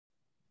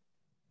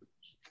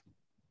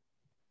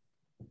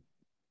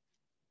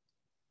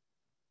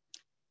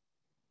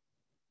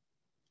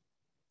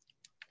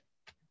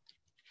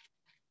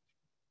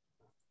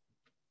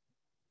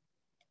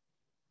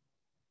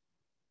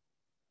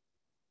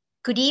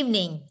Good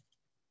evening.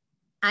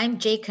 I'm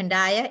Jay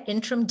Kandaya,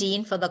 Interim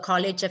Dean for the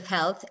College of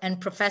Health and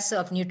Professor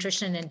of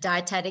Nutrition and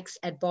Dietetics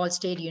at Ball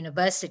State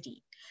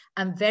University.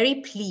 I'm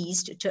very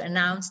pleased to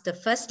announce the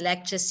first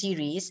lecture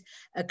series,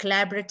 a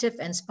collaborative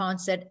and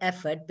sponsored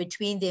effort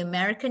between the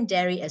American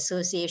Dairy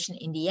Association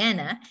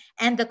Indiana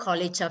and the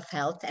College of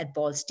Health at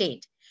Ball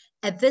State.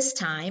 At this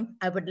time,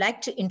 I would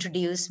like to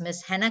introduce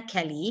Ms. Hannah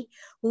Kelly,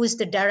 who is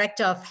the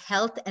Director of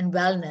Health and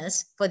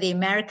Wellness for the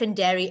American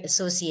Dairy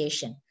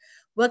Association.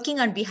 Working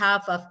on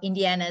behalf of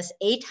Indiana's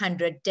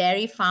 800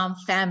 dairy farm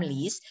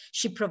families,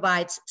 she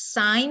provides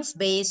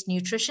science-based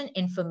nutrition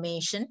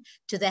information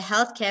to the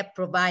healthcare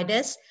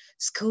providers,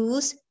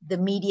 schools, the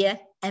media,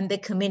 and the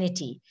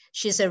community.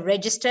 She's a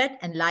registered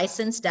and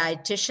licensed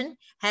dietitian,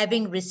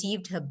 having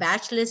received her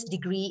bachelor's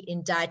degree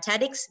in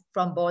dietetics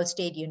from Ball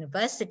State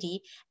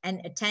University and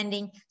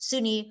attending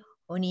SUNY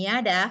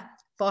Oneida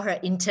for her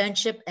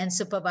internship and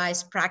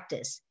supervised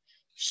practice.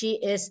 She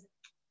is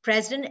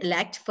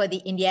President-elect for the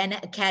Indiana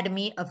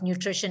Academy of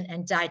Nutrition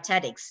and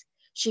Dietetics.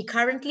 She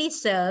currently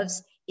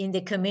serves in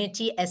the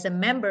community as a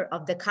member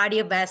of the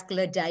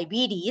Cardiovascular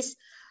Diabetes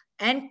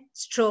and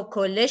Stroke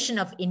Coalition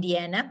of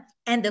Indiana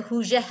and the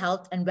Hoosier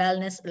Health and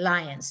Wellness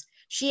Alliance.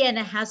 She and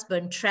her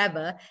husband,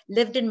 Trevor,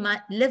 live in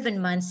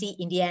Muncie,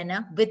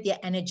 Indiana, with their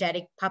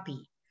energetic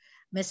puppy.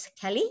 Ms.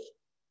 Kelly?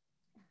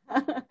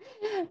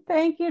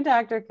 Thank you,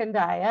 Dr.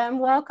 Kandaya, and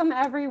welcome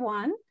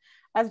everyone.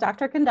 As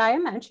Dr.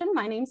 Kandaya mentioned,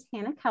 my name is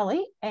Hannah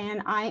Kelly,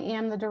 and I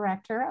am the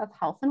Director of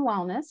Health and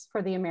Wellness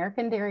for the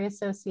American Dairy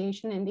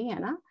Association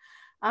Indiana.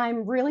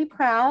 I'm really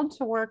proud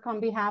to work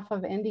on behalf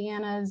of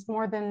Indiana's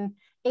more than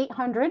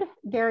 800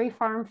 dairy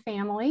farm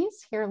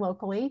families here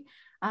locally.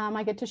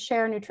 I get to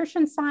share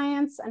nutrition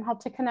science and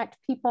help to connect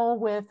people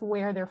with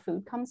where their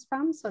food comes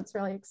from, so it's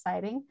really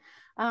exciting.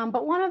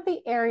 But one of the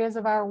areas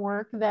of our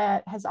work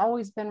that has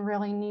always been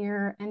really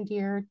near and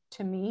dear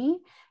to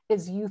me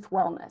is youth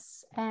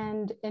wellness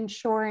and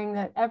ensuring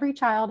that every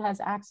child has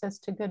access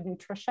to good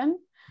nutrition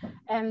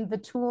and the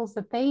tools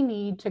that they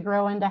need to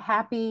grow into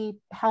happy,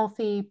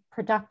 healthy,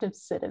 productive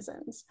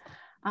citizens.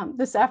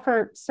 This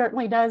effort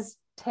certainly does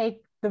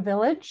take the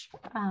village,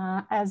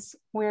 as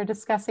we're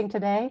discussing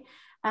today.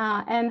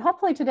 And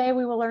hopefully today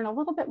we will learn a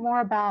little bit more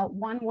about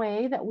one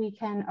way that we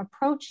can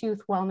approach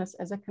youth wellness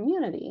as a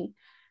community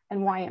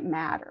and why it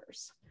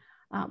matters.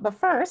 But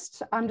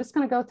first, I'm just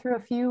going to go through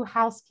a few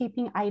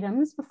housekeeping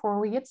items before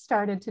we get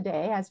started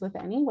today, as with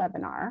any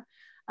webinar.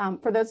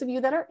 For those of you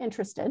that are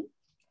interested,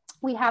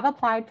 we have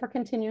applied for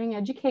continuing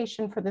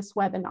education for this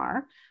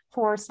webinar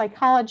for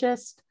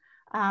psychologists,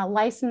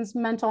 licensed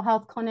mental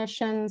health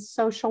clinicians,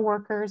 social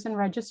workers, and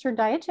registered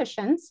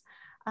dietitians.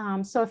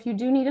 So if you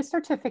do need a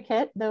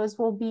certificate, those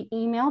will be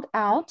emailed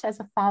out as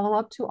a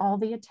follow-up to all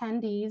the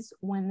attendees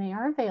when they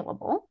are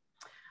available.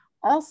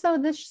 Also,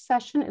 this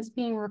session is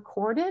being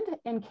recorded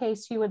in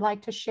case you would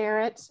like to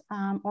share it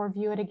or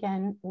view it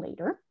again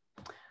later.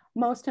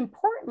 Most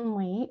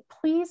importantly,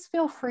 please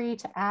feel free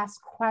to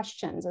ask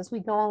questions as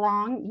we go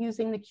along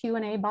using the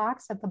Q&A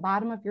box at the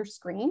bottom of your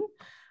screen.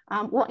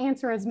 We'll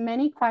answer as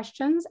many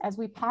questions as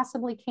we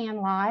possibly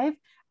can live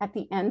at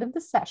the end of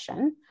the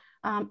session.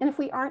 And if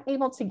we aren't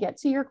able to get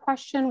to your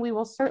question, we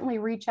will certainly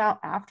reach out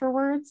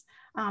afterwards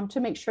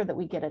to make sure that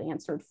we get it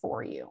answered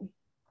for you.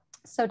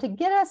 So to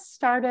get us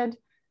started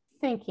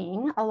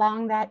thinking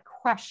along that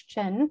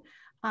question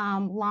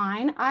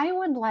line, I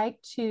would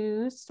like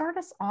to start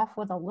us off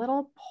with a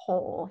little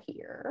poll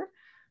here.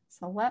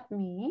 So let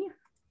me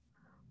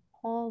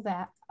pull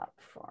that up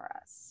for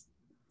us.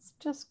 Let's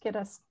just get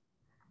us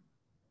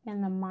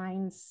in the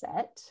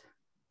mindset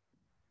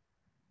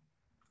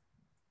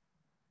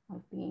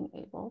of being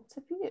able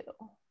to view.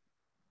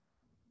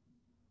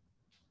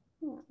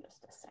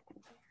 Just a second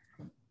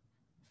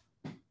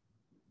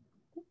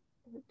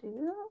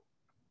there.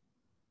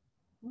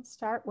 Let's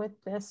start with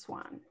this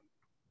one.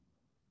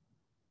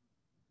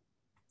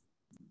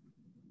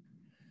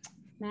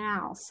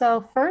 Now,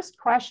 so first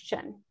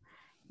question,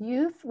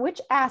 which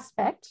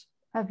aspect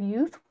of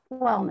youth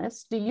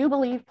wellness do you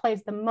believe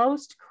plays the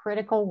most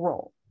critical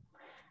role?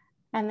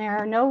 And there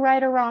are no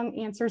right or wrong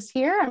answers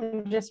here.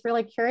 I'm just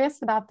really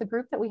curious about the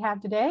group that we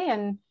have today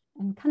and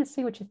kind of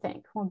see what you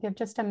think. We'll give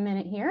just a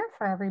minute here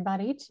for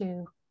everybody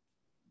to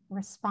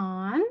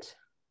respond.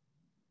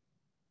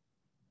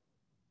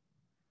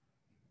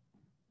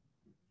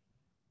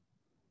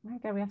 My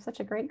God, we have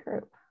such a great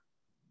group.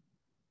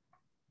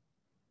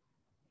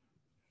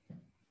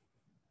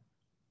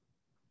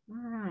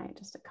 All right,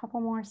 just a couple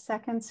more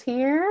seconds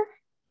here.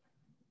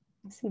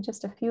 I see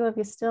just a few of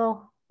you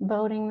still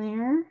voting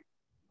there.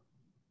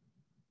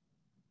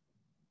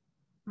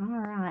 All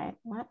right,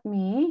 let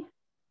me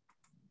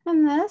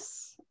end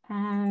this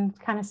and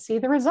kind of see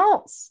the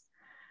results.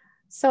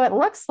 So it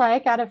looks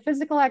like out of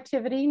physical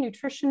activity,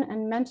 nutrition,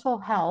 and mental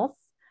health,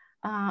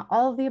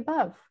 all of the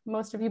above.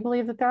 Most of you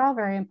believe that they're all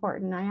very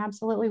important. I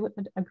absolutely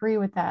would agree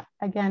with that.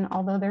 Again,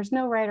 although there's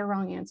no right or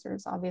wrong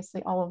answers,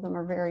 obviously all of them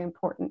are very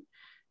important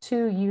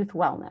to youth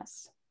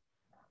wellness.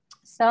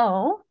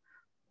 So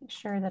make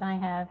sure that I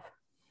have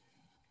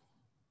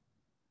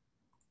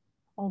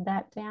hold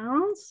that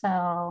down.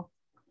 So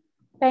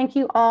thank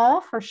you all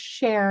for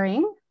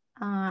sharing.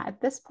 At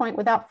this point,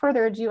 without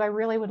further ado, I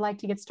really would like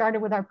to get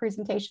started with our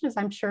presentation, as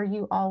I'm sure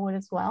you all would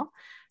as well.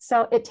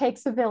 So it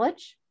takes a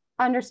village,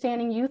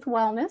 understanding youth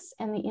wellness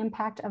and the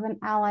impact of an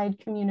allied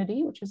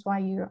community, which is why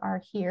you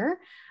are here,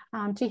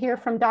 to hear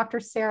from Dr.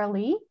 Sarah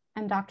Lee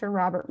and Dr.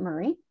 Robert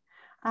Murray.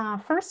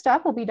 First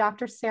up will be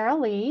Dr. Sarah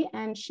Lee,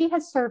 and she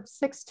has served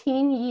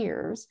 16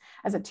 years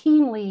as a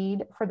team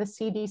lead for the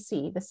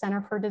CDC, the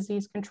Center for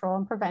Disease Control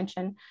and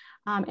Prevention,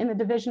 in the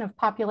Division of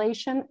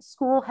Population,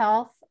 School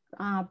Health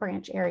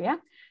branch area.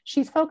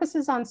 She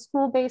focuses on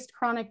school-based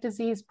chronic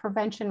disease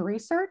prevention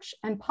research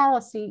and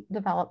policy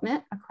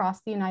development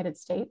across the United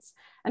States,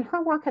 and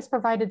her work has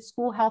provided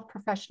school health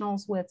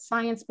professionals with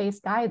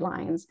science-based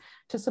guidelines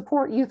to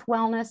support youth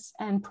wellness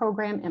and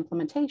program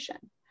implementation.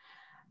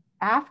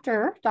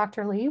 After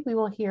Dr. Lee, we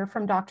will hear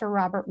from Dr.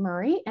 Robert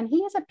Murray, and he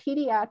is a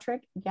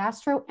pediatric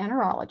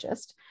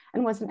gastroenterologist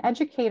and was an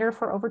educator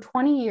for over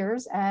 20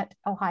 years at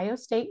Ohio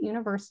State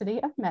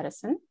University of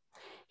Medicine.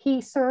 He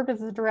served as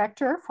the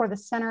director for the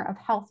Center of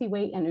Healthy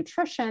Weight and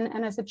Nutrition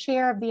and as a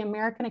chair of the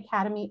American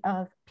Academy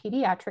of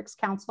Pediatrics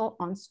Council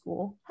on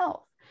School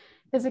Health.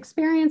 His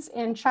experience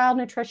in child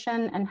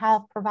nutrition and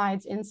health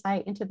provides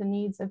insight into the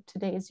needs of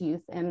today's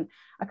youth in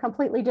a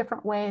completely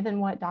different way than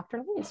what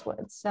Dr. Lee's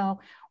would. So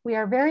we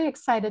are very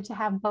excited to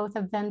have both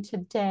of them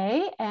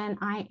today, and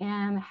I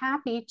am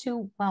happy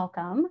to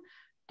welcome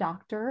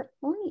Dr.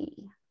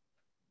 Lee.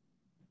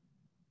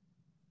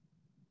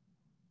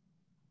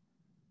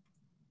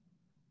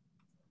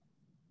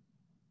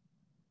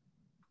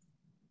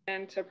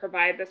 And to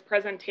provide this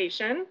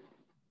presentation.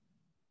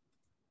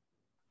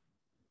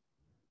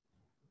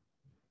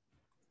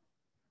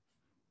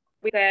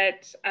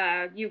 That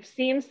you've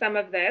seen some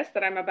of this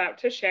that I'm about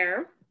to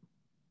share.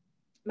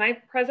 My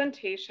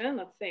presentation,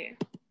 let's see.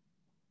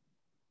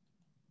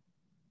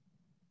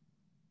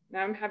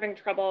 Now I'm having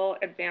trouble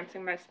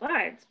advancing my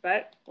slides,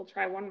 but we'll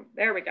try one.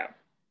 There we go.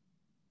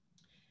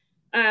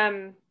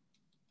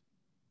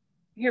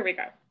 Here we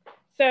go.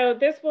 So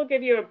this will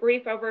give you a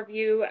brief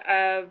overview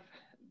of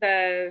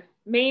the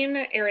main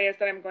areas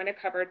that I'm going to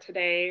cover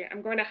today.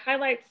 I'm going to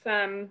highlight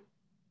some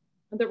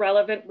of the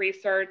relevant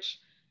research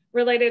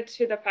related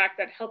to the fact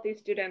that healthy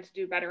students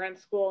do better in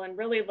school and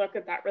really look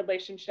at that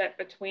relationship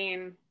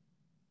between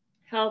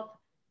health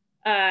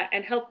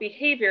and health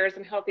behaviors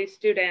and healthy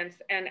students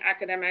and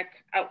academic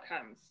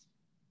outcomes.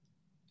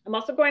 I'm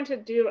also going to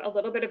do a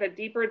little bit of a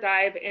deeper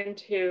dive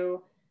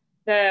into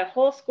the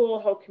whole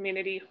school, whole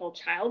community, whole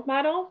child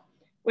model,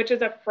 which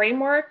is a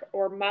framework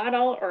or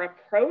model or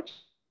approach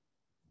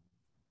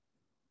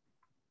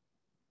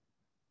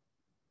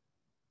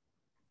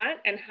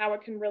and how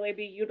it can really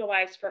be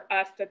utilized for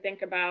us to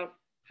think about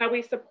how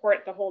we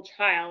support the whole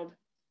child,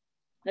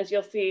 as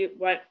you'll see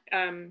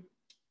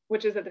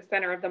which is at the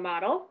center of the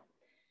model.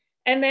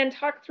 And then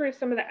talk through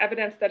some of the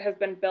evidence that has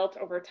been built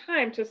over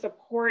time to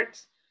support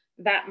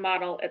that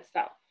model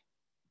itself.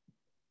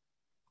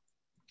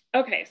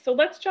 Okay, so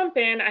let's jump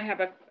in. I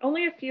have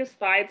only a few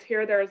slides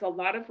here. There is a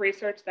lot of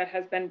research that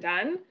has been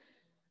done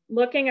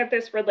looking at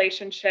this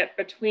relationship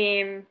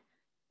between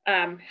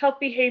health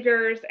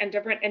behaviors and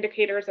different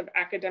indicators of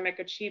academic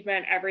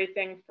achievement,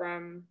 everything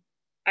from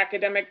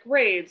academic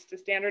grades to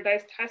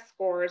standardized test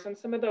scores and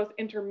some of those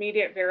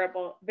intermediate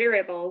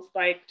variables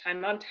like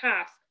time on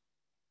task,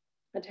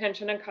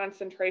 attention and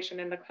concentration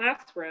in the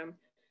classroom.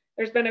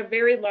 There's been a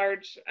very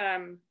large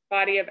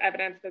body of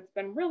evidence that's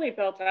been really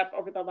built up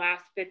over the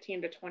last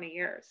 15 to 20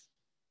 years.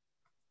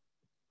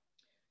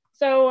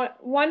 So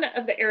one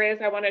of the areas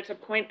I wanted to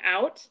point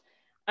out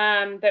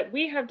that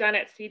we have done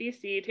at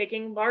CDC,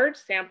 taking large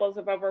samples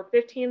of over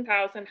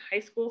 15,000 high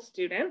school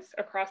students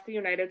across the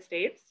United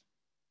States,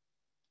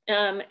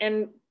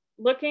 and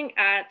looking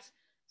at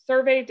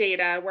survey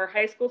data where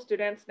high school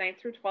students 9th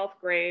through 12th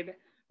grade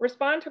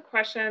respond to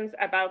questions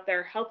about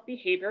their health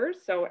behaviors.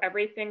 So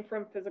everything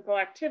from physical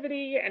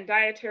activity and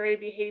dietary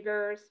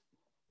behaviors,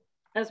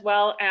 as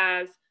well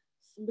as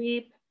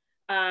sleep,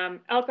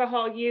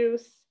 alcohol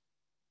use,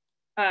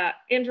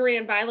 injury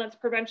and violence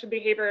prevention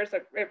behaviors.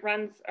 It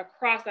runs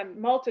across a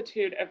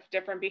multitude of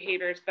different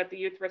behaviors that the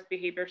Youth Risk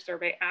Behavior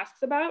Survey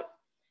asks about.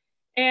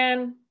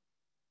 And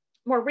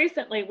more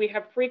recently, we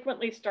have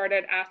frequently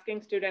started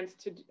asking students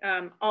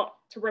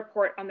to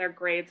report on their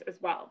grades as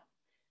well.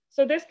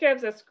 So this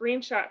gives a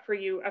screenshot for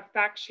you of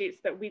fact sheets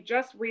that we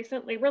just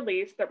recently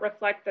released that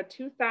reflect the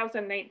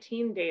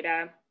 2019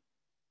 data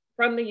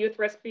from the Youth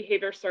Risk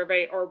Behavior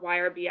Survey, or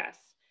YRBS.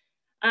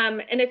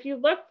 And if you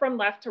look from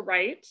left to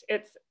right,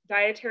 it's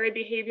dietary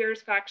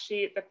behaviors fact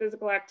sheet, the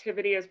physical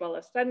activity, as well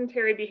as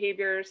sedentary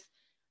behaviors,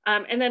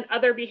 and then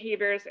other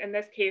behaviors. In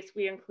this case,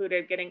 we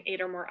included getting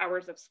 8 or more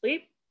hours of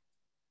sleep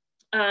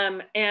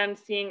and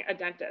seeing a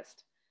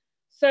dentist.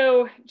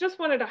 So just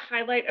wanted to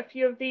highlight a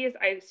few of these.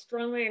 I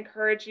strongly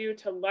encourage you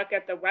to look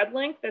at the web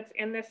link that's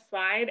in this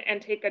slide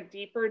and take a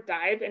deeper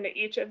dive into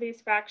each of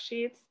these fact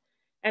sheets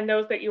and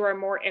those that you are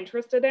more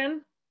interested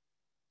in.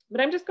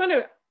 But I'm just going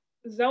to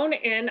zone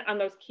in on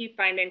those key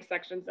finding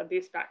sections of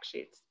these fact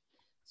sheets.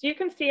 So you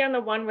can see on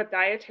the one with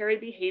dietary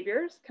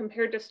behaviors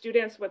compared to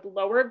students with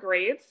lower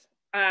grades,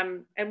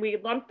 and we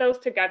lump those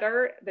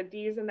together, the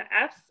D's and the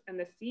F's and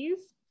the C's.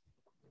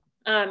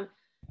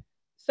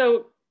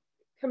 So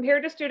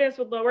compared to students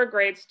with lower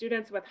grades,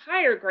 students with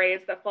higher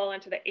grades that fall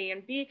into the A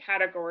and B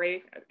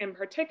category in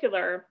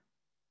particular,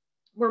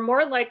 were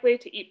more likely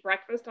to eat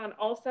breakfast on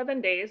all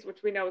 7 days,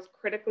 which we know is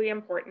critically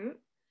important.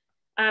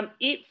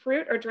 Eat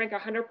fruit or drink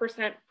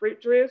 100% fruit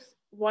juice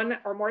 1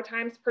 or more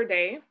times per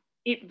day.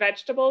 Eat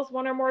vegetables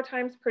 1 or more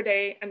times per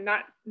day, and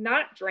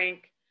not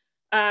drink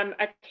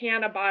a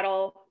can, a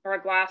bottle, or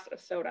a glass of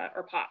soda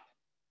or pop.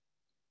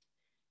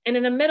 And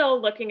in the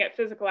middle, looking at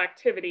physical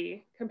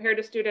activity, compared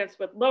to students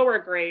with lower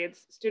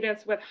grades,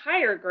 students with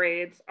higher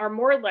grades are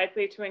more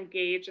likely to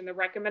engage in the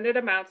recommended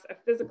amounts of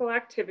physical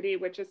activity,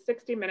 which is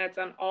 60 minutes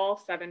on all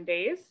 7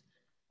 days,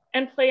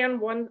 and play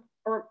on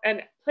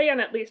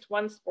at least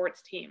one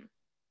sports team.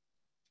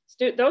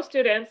 Those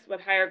students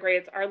with higher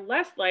grades are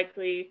less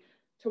likely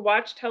to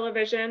watch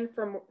television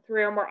for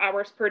 3 or more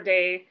hours per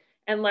day,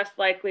 and less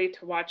likely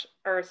to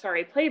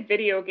play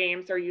video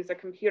games or use a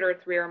computer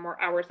 3 or more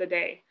hours a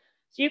day.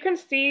 So you can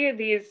see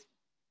these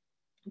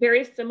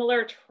very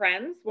similar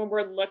trends when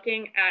we're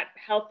looking at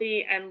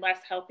healthy and less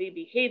healthy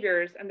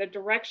behaviors and the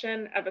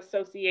direction of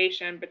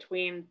association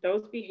between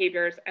those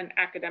behaviors and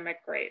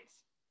academic grades.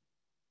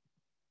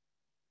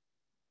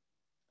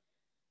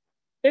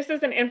 This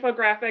is an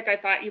infographic I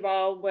thought you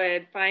all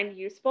would find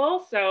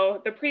useful.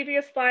 So the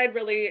previous slide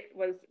really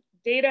was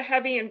data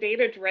heavy and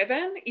data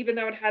driven, even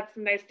though it had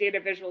some nice data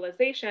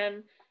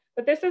visualization.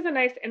 But this is a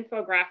nice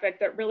infographic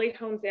that really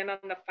hones in on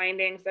the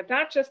findings of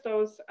not just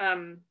those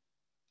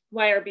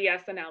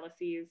YRBS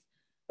analyses,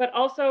 but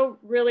also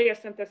really a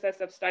synthesis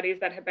of studies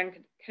that have been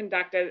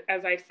conducted,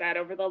 as I said,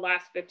 over the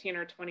last 15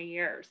 or 20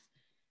 years.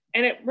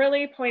 And it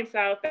really points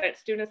out that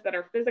students that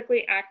are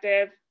physically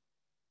active,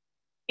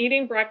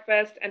 eating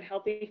breakfast and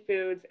healthy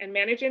foods, and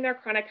managing their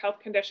chronic health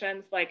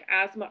conditions like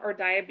asthma or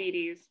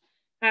diabetes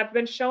have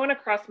been shown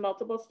across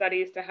multiple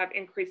studies to have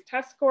increased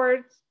test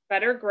scores,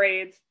 better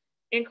grades,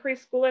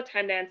 increased school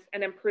attendance,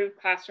 and improved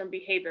classroom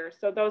behavior.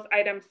 So those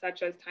items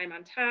such as time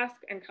on task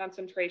and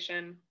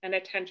concentration and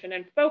attention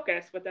and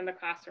focus within the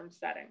classroom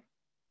setting.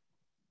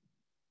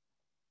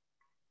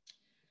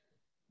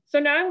 So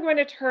now I'm going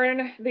to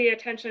turn the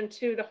attention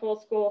to the whole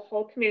school,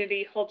 whole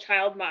community, whole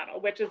child model,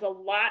 which is a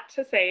lot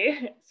to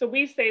say. So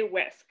we say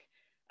WISC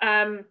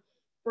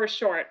for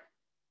short.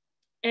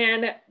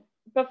 And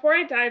before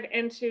I dive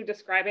into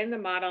describing the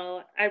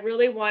model, I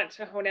really want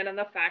to hone in on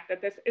the fact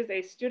that this is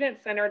a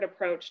student-centered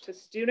approach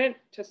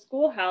to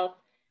school health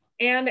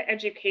and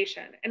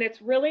education. And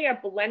it's really a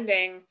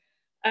blending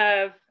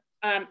of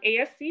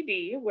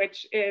ASCD,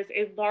 which is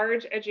a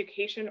large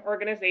education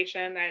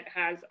organization that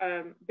has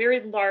a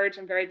very large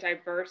and very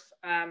diverse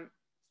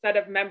set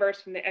of members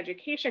from the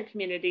education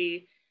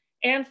community,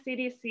 and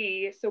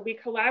CDC. So we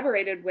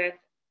collaborated with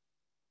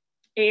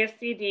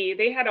ASCD.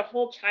 They had a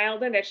whole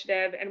child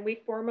initiative, and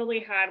we formerly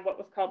had what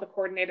was called the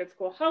Coordinated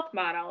School Health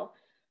Model.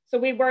 So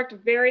we worked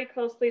very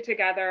closely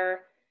together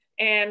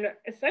and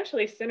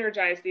essentially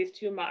synergized these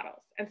two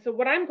models. And so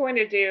what I'm going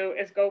to do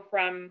is go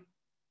from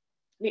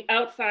the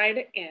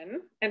outside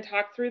in and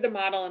talk through the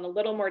model in a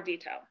little more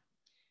detail.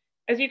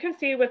 As you can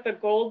see with the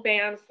gold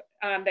bands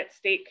that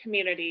state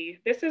community,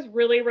 this is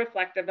really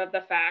reflective of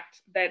the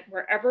fact that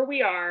wherever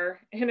we are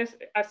in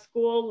a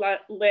school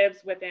lives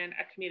within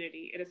a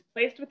community. It is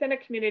placed within a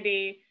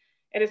community.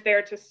 It is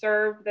there to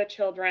serve the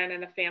children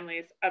and the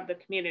families of the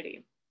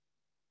community.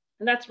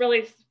 And that's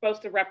really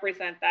supposed to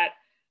represent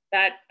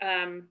that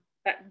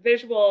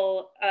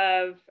visual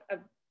of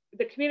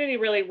the community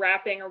really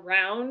wrapping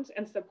around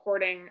and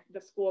supporting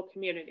the school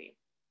community.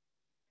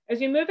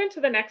 As you move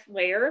into the next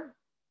layer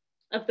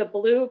of the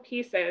blue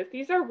pieces,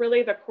 these are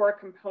really the core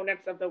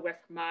components of the WISC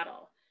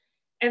model.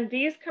 And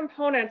these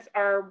components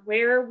are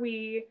where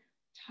we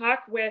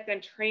talk with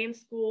and train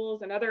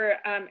schools and other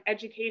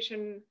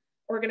education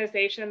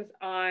organizations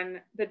on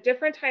the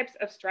different types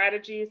of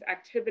strategies,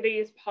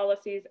 activities,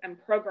 policies,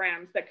 and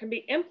programs that can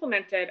be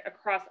implemented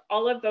across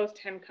all of those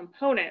 10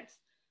 components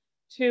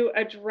to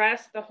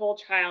address the whole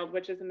child,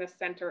 which is in the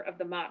center of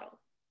the model.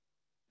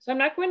 So I'm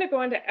not going to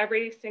go into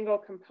every single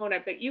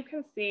component, but you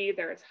can see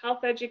there's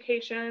health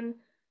education,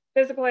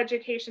 physical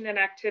education and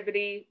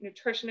activity,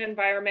 nutrition,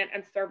 environment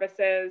and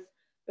services,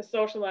 the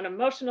social and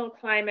emotional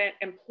climate,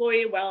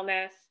 employee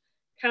wellness,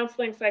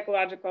 counseling,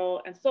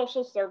 psychological and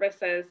social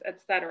services,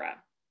 etc.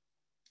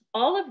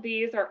 All of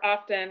these are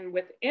often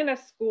within a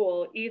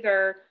school,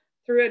 either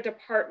through a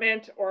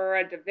department or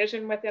a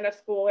division within a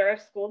school or a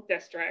school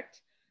district.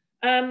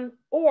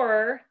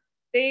 Or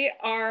they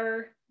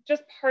are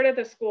just part of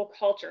the school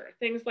culture.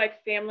 Things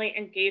like family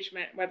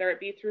engagement, whether it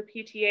be through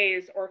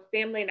PTAs or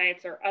family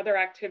nights or other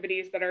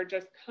activities that are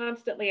just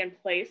constantly in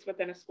place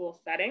within a school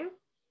setting.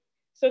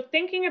 So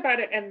thinking about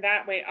it in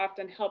that way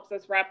often helps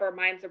us wrap our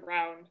minds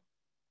around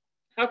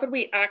how could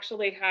we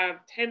actually have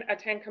a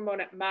 10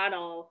 component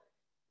model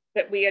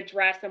that we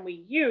address and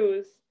we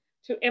use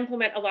to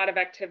implement a lot of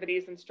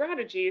activities and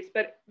strategies.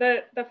 But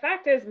the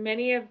fact is,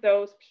 many of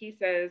those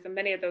pieces and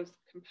many of those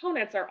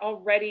components are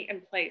already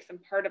in place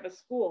and part of a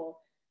school.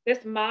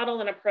 This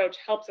model and approach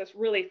helps us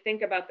really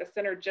think about the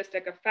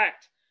synergistic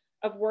effect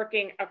of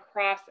working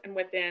across and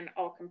within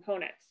all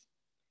components.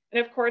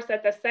 And of course,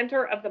 at the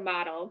center of the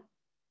model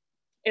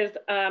is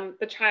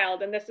the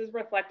child, and this is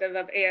reflective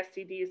of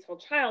ASCD's Whole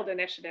Child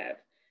Initiative.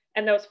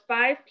 And those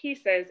 5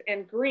 pieces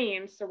in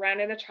green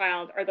surrounding the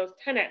child are those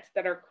tenets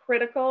that are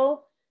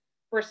critical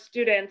for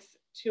students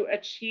to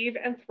achieve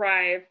and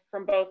thrive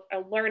from both a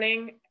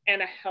learning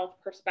and a health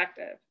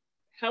perspective.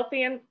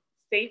 Healthy and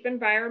safe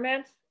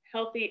environments,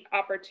 healthy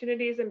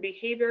opportunities and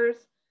behaviors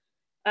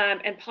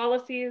and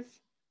policies.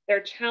 They're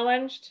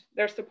challenged,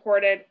 they're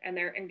supported, and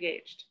they're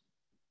engaged.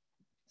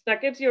 So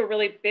that gives you a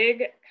really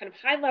big kind of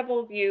high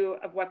level view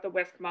of what the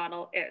WISC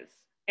model is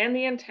and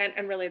the intent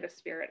and really the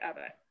spirit of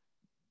it.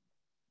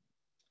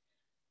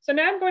 So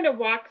now I'm going to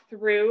walk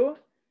through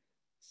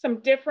some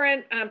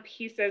different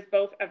pieces,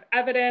 both of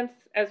evidence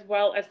as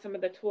well as some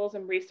of the tools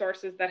and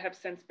resources that have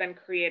since been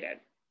created.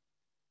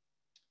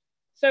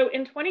 So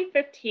in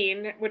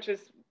 2015, which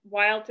is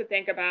wild to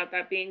think about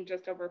that being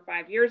just over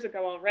 5 years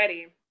ago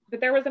already, but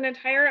there was an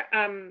entire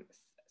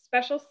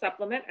special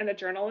supplement in the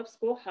Journal of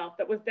School Health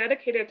that was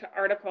dedicated to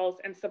articles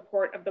in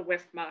support of the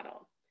WISC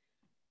model.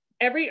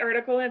 Every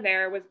article in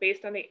there was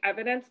based on the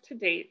evidence to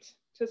date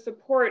to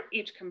support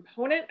each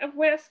component of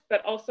WISC,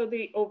 but also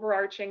the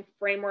overarching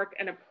framework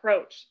and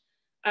approach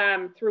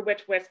through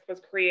which WISC was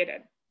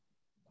created.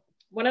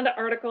 One of the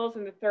articles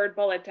in the 3rd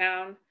bullet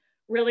down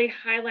really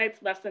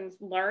highlights lessons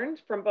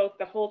learned from both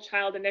the Whole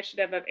Child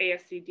Initiative of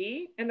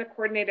ASCD and the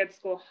Coordinated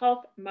School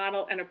Health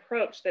model and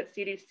approach that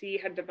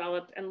CDC had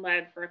developed and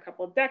led for a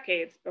couple of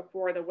decades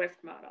before the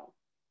WISC model.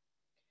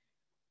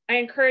 I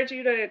encourage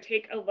you to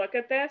take a look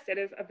at this. It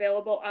is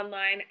available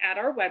online at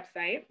our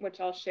website, which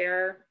I'll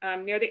share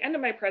near the end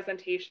of my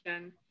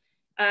presentation.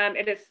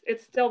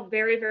 It's still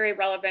very, very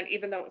relevant,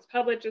 even though it was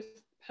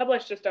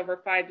published just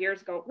over 5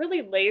 years ago. It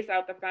really lays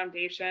out the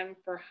foundation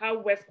for how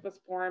WISC was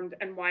formed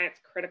and why it's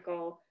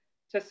critical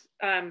to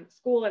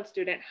school and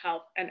student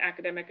health and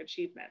academic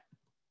achievement.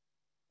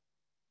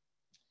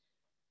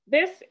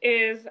 This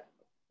is,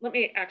 let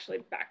me actually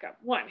back up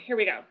one. Here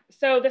we go.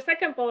 So the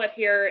second bullet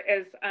here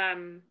is,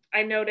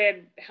 I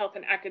noted health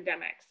and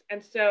academics.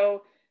 And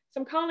so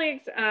some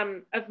colleagues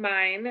of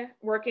mine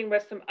working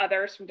with some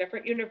others from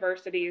different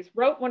universities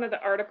wrote one of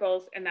the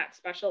articles in that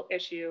special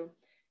issue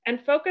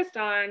and focused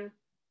on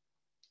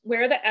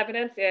where the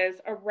evidence is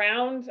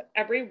around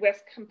every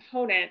WISC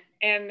component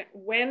and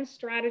when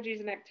strategies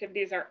and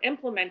activities are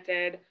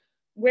implemented,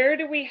 where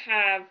do we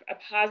have a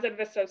positive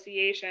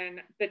association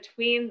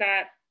between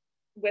that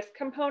WISC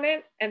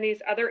component and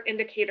these other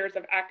indicators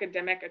of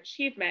academic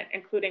achievement,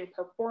 including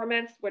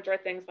performance, which are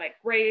things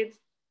like grades,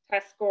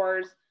 test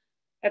scores,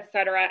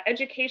 etc.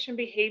 Education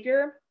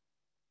behavior,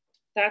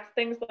 that's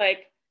things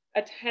like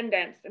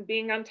attendance and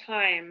being on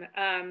time.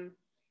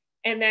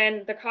 And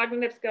then the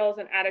cognitive skills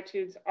and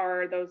attitudes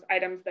are those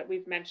items that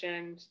we've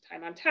mentioned,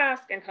 time on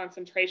task and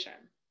concentration.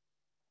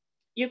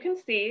 You can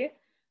see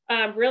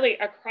really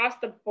across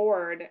the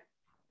board,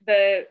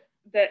 the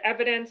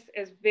evidence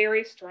is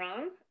very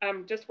strong,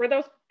 just where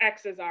those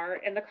X's are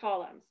in the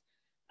columns,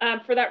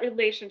 for that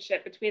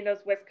relationship between those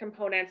WISC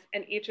components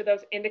and each of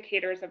those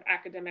indicators of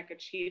academic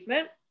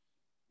achievement,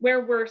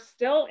 where we're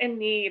still in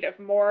need of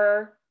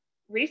more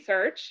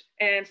research.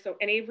 And so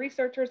any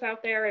researchers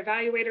out there,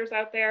 evaluators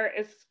out there,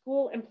 is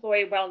school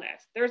employee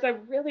wellness. There's a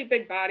really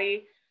big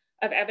body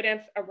of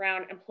evidence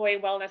around employee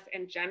wellness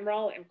in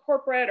general in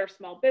corporate or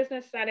small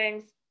business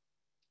settings.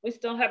 We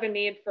still have a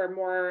need for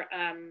more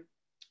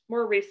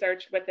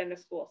research within the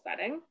school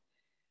setting.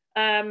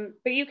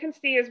 But you can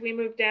see as we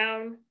move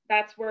down,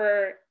 that's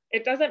where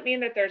it doesn't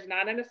mean that there's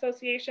not an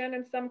association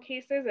in some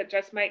cases. It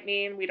just might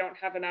mean we don't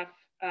have enough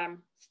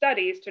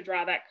studies to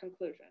draw that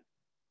conclusion.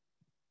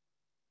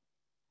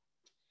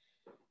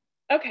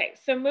 Okay,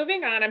 so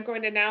moving on, I'm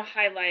going to now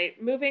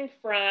highlight moving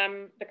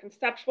from the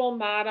conceptual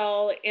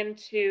model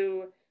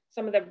into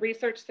some of the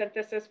research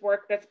synthesis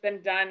work that's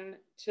been done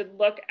to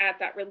look at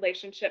that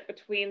relationship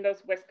between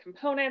those WISC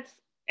components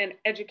and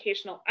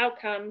educational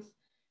outcomes.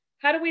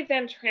 How do we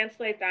then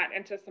translate that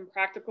into some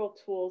practical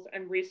tools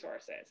and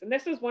resources? And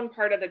this is one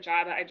part of the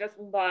job that I just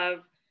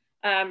love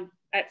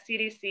at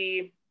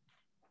CDC,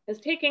 is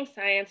taking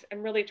science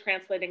and really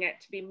translating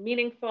it to be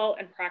meaningful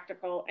and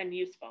practical and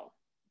useful.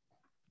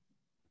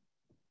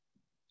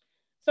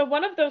 So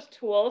one of those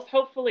tools,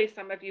 hopefully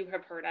some of you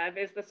have heard of,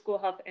 is the School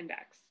Health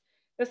Index.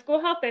 The School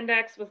Health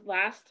Index was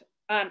last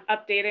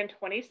updated in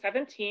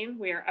 2017.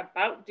 We are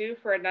about due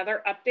for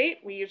another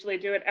update. We usually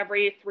do it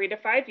every 3 to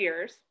 5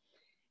 years.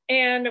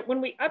 And when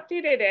we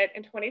updated it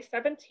in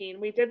 2017,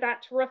 we did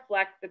that to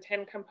reflect the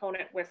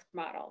 10-component WISC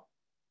model.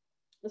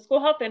 The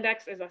School Health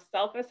Index is a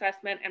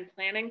self-assessment and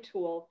planning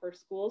tool for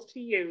schools to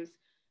use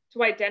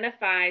to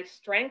identify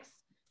strengths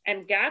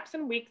and gaps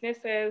and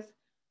weaknesses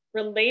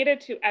related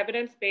to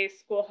evidence-based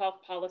school health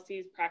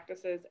policies,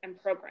 practices,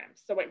 and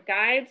programs. So it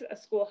guides a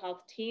school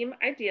health team,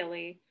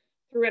 ideally,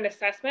 through an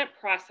assessment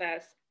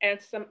process and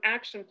some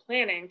action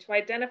planning to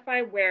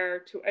identify where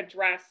to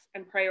address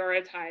and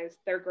prioritize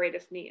their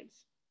greatest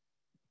needs.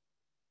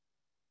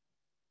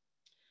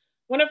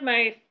 One of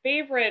my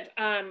favorite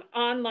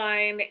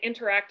online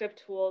interactive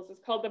tools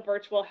is called the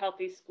Virtual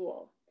Healthy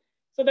School.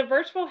 So the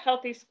Virtual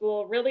Healthy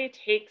School really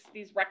takes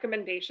these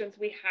recommendations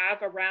we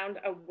have around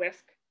a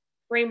WISC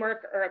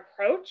framework or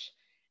approach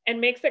and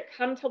makes it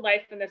come to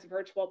life in this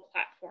virtual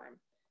platform.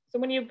 So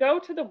when you go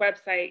to the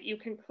website, you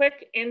can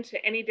click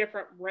into any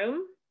different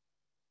room.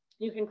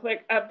 You can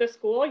click of the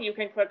school, you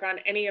can click on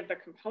any of the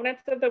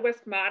components of the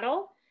WISC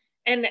model.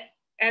 And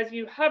as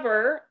you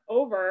hover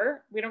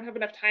over, we don't have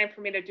enough time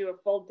for me to do a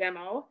full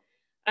demo,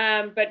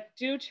 but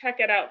do check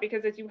it out,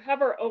 because as you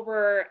hover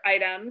over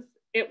items,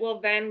 it will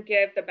then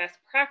give the best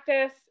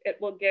practice, it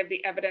will give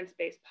the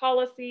evidence-based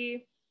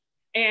policy,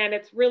 and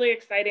it's really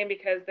exciting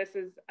because this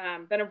has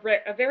been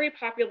a very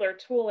popular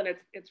tool, and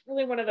it's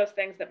really one of those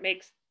things that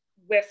makes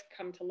WISC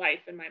come to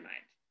life in my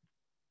mind.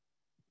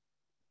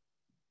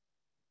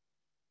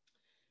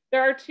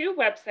 There are 2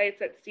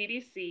 websites at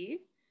CDC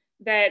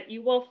that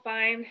you will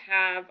find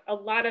have a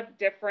lot of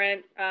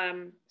different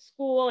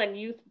school and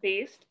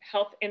youth-based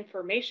health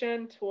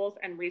information, tools,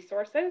 and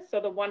resources. So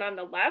the one on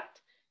the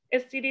left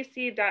is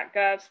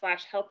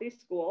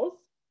cdc.gov/healthyschools,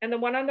 and the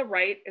one on the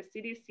right is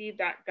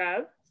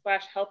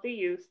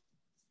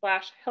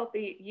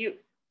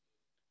cdc.gov/healthyyouth/healthy-youth.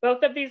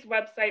 Both of these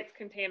websites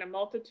contain a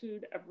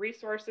multitude of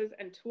resources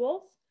and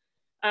tools.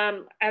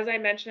 As I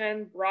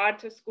mentioned, broad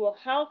to school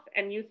health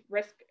and youth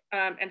risk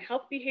and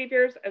health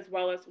behaviors, as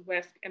well as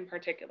WISC in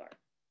particular.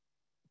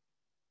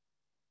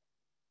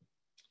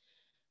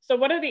 So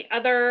what are the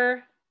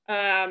other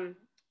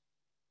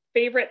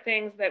favorite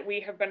things that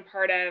we have been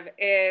part of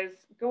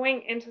is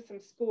going into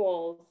some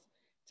schools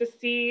to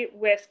see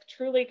WISC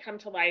truly come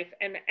to life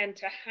and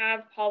to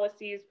have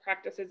policies,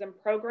 practices, and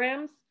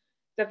programs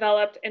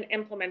developed and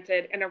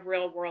implemented in a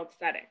real world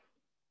setting.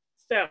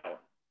 So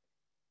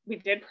we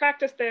did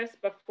practice this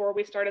before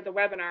we started the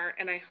webinar,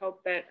 and I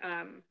hope that,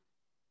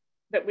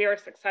 that we are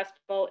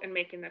successful in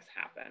making this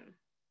happen.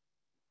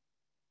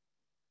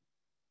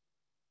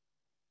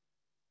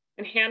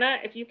 And Hannah,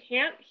 if you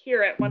can't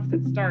hear it once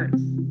it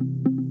starts,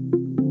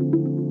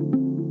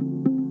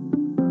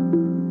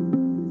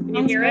 can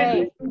you hear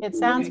it? It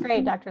sounds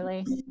great, Dr.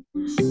 Lee.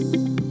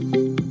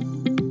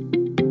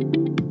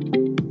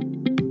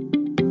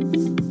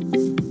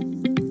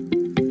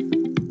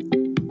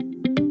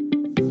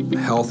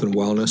 Health and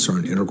wellness are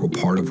an integral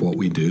part of what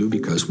we do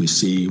because we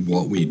see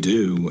what we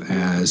do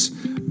as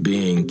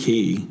being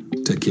key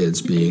to kids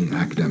being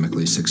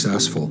academically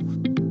successful.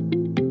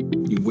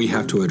 We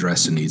have to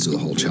address the needs of the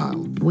whole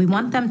child. We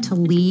want them to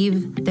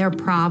leave their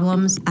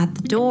problems at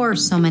the door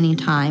so many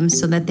times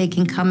so that they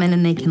can come in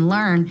and they can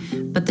learn.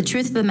 But the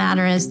truth of the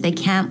matter is they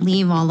can't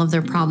leave all of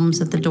their problems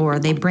at the door.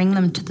 They bring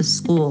them to the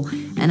school.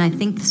 And I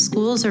think the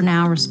schools are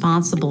now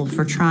responsible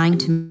for trying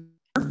to make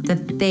sure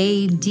that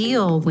they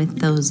deal with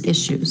those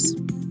issues.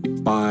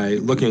 By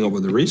looking at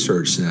what the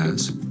research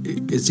says,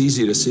 it's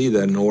easy to see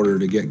that in order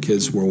to get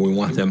kids where we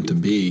want them to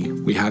be,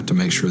 we have to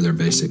make sure their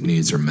basic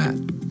needs are met.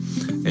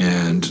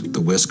 And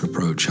the WISC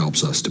approach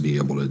helps us to be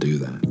able to do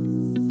that.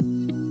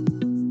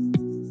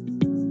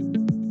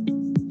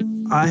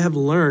 I have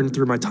learned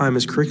through my time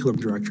as curriculum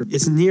director,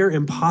 it's near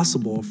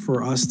impossible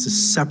for us to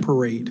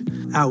separate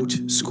out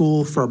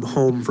school from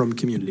home from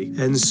community.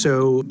 And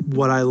so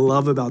what I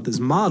love about this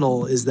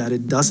model is that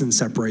it doesn't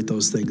separate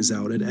those things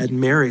out. It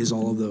marries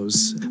all of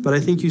those. But I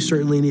think you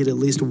certainly need at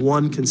least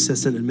one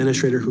consistent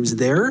administrator who's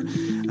there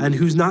and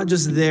who's not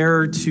just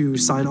there to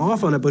sign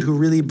off on it, but who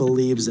really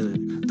believes in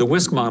it. The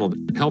WISC model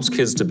helps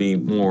kids to be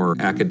more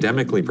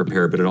academically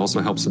prepared, but it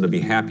also helps them to be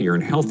happier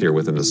and healthier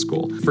within the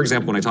school. For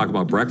example, when I talk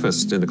about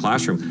breakfast in the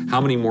classroom, how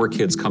many more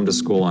kids come to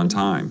school on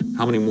time?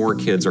 How many more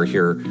kids are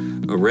here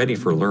ready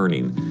for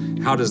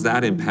learning? How does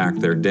that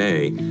impact their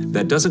day?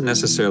 That doesn't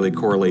necessarily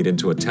correlate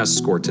into a test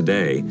score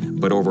today,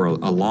 but over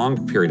a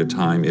long period of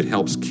time, it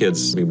helps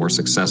kids be more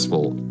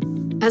successful.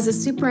 As a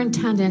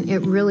superintendent, it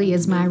really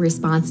is my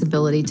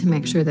responsibility to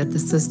make sure that the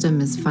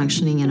system is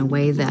functioning in a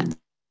way that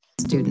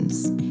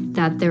students,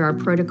 that there are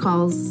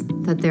protocols,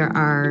 that there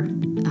are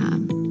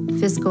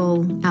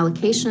fiscal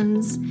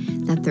allocations,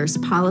 that there's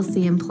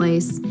policy in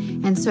place.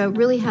 And so it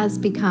really has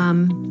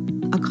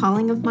become a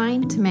calling of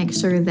mine to make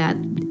sure that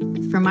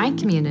for my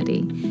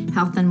community,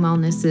 health and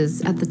wellness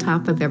is at the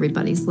top of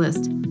everybody's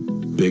list.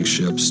 Big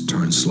ships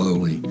turn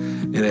slowly,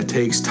 and it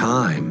takes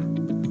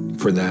time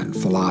for that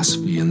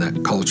philosophy and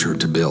that culture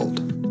to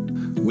build.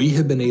 We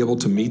have been able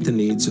to meet the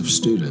needs of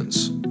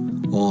students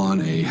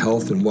on a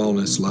health and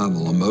wellness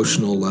level,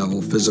 emotional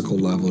level, physical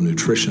level,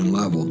 nutrition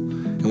level,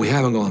 and we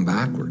haven't gone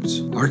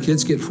backwards. Our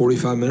kids get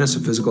 45 minutes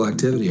of physical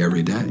activity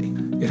every day.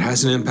 It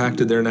hasn't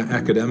impacted their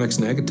academics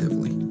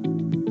negatively.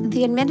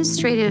 The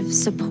administrative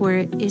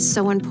support is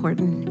so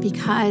important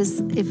because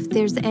if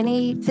there's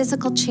any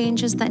physical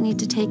changes that need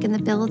to take in the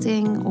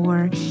building,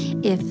 or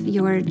if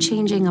you're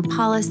changing a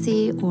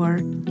policy or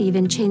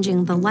even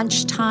changing the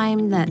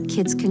lunchtime that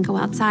kids can go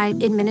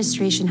outside,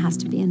 administration has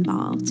to be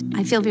involved.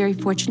 I feel very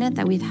fortunate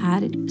that we've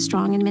had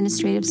strong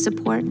administrative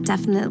support,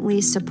 definitely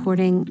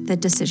supporting the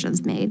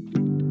decisions made.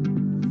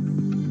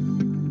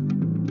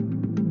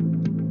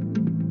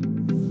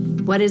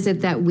 What is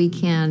it that we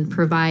can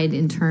provide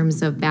in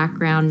terms of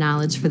background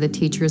knowledge for the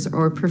teachers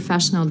or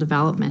professional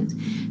development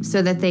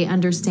so that they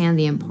understand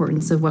the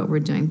importance of what we're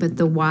doing? But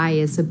the why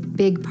is a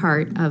big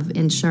part of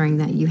ensuring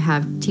that you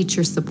have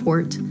teacher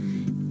support.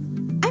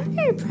 I'm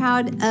very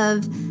proud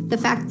of the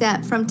fact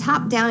that from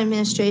top-down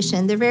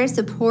administration, they're very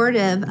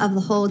supportive of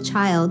the whole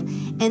child,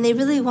 and they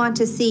really want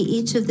to see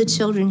each of the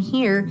children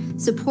here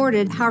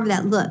supported, however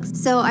that looks.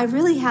 So I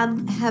really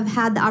have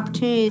had the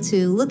opportunity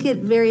to look at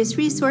various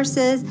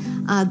resources,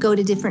 go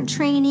to different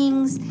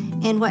trainings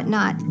and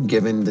whatnot.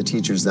 Giving the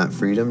teachers that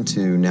freedom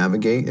to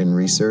navigate and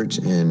research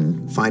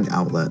and find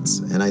outlets.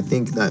 And I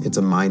think that it's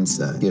a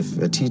mindset. If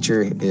a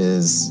teacher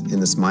is in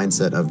this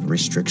mindset of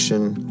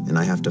restriction and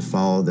I have to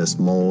follow this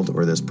mold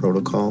or this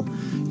protocol,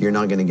 you're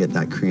not going to get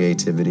that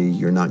creativity.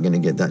 You're not going to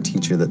get that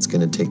teacher that's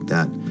going to take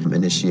that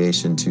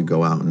initiation to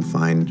go out and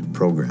find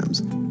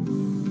programs.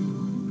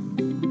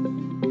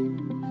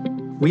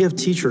 We have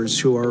teachers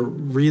who are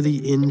really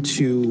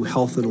into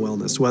health and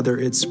wellness, whether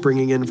it's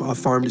bringing in a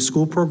farm to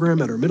school program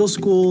at our middle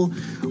school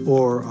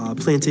or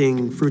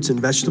planting fruits and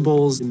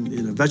vegetables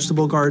in a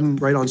vegetable garden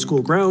right on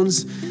school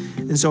grounds.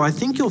 And so I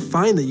think you'll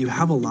find that you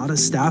have a lot of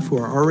staff who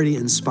are already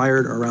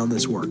inspired around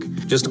this work.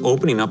 Just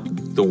opening up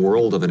the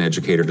world of an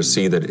educator to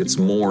see that it's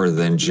more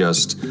than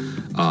just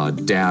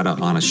data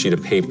on a sheet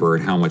of paper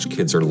and how much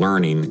kids are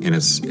learning, and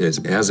it's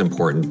as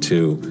important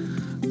to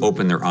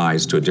open their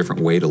eyes to a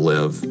different way to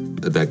live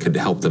that could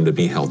help them to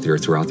be healthier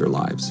throughout their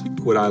lives.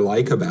 What I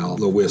like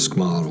about the WISC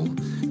model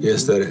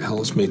is that it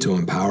helps me to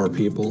empower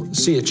people,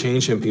 see a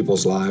change in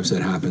people's lives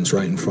that happens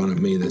right in front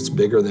of me that's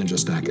bigger than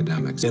just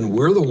academics. And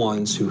we're the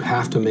ones who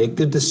have to make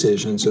the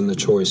decisions and the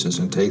choices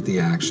and take the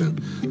action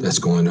that's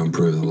going to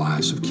improve the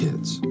lives of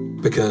kids,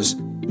 because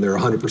they're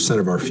 100%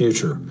 of our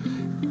future.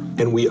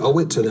 And we owe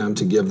it to them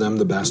to give them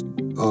the best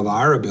of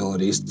our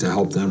abilities to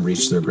help them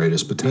reach their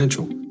greatest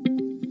potential.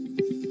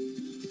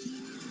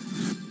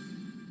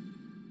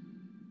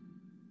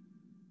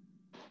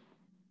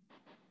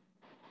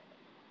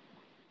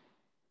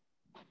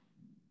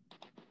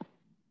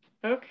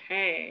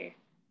 Okay.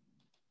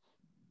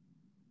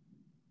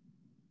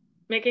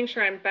 Making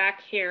sure I'm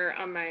back here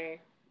on my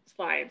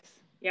slides.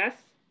 Yes?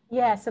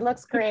 Yes, it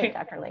looks great, Okay.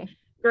 Dr. Lee.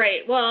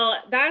 Great. Well,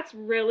 that's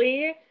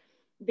really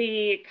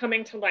the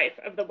coming to life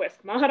of the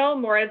WISC model.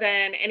 More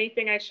than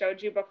anything I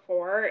showed you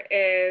before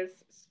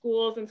is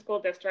schools and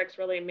school districts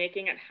really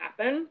making it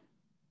happen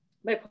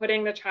by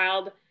putting the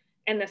child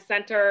in the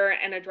center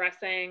and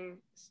addressing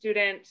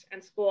student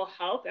and school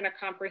health in a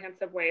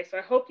comprehensive way. So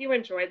I hope you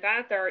enjoyed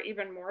that. There are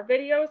even more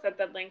videos at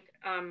the link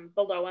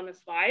below on the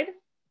slide,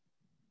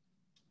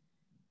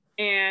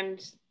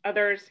 and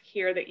others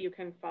here that you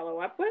can follow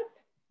up with.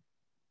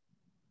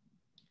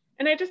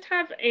 And I just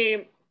have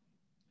a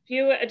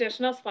few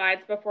additional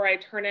slides before I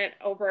turn it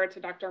over to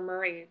Dr.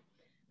 Murray.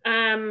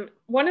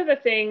 One of the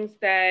things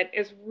that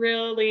is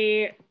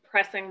really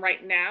pressing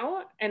right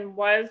now and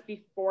was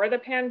before the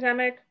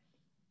pandemic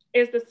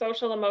is the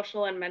social,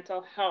 emotional, and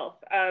mental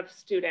health of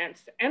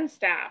students and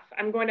staff.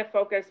 I'm going to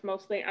focus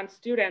mostly on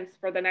students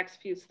for the next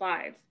few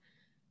slides.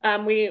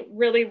 We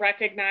really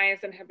recognize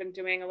and have been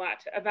doing a lot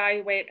to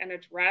evaluate and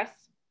address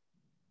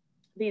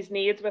these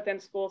needs within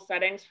school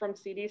settings from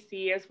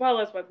CDC, as well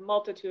as with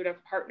multitude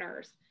of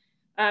partners.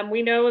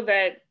 We know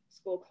that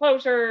school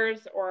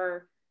closures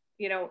or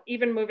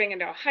even moving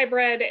into a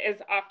hybrid is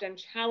often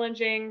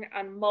challenging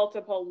on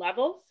multiple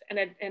levels, and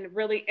it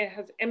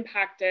has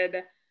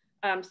impacted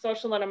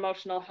social and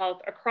emotional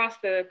health across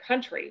the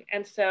country.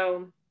 And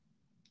so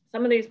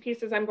some of these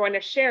pieces I'm going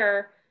to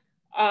share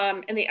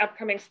in the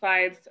upcoming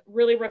slides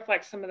really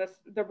reflect some of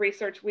the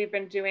research we've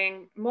been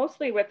doing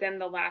mostly within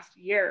the last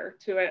year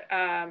to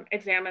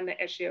examine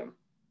the issue.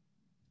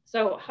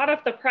 So hot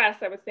off the press,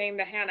 I was saying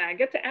to Hannah, I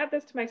get to add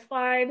this to my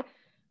slide,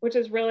 which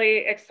is really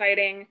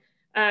exciting.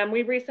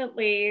 We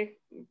recently,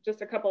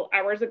 just a couple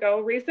hours ago,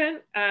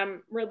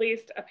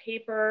 released a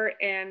paper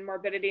in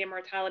Morbidity and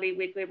Mortality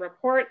Weekly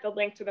Report. The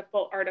link to the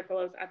full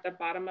article is at the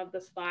bottom of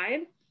the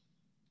slide.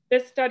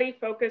 This study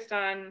focused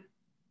on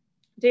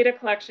data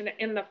collection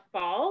in the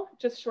fall,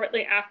 just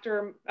shortly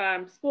after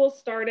school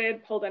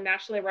started, pulled a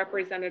nationally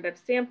representative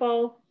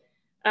sample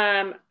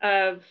and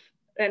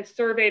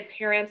surveyed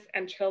parents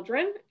and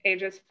children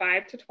ages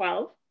 5 to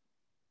 12.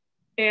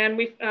 And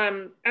we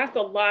asked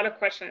a lot of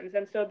questions.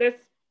 And so this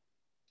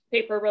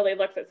paper really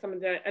looks at some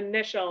of the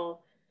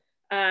initial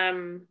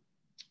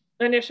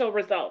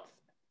results.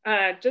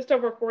 Just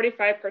over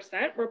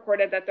 45%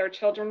 reported that their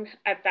children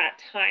at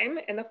that time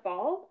in the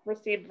fall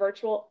received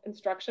virtual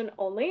instruction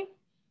only.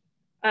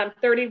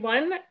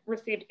 31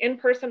 received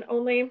in-person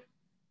only,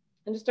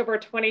 and just over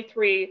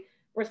 23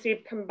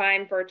 received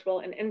combined virtual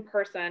and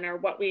in-person, or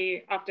what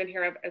we often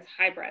hear of as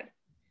hybrid.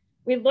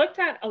 We looked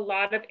at a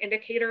lot of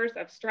indicators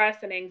of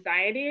stress and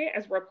anxiety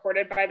as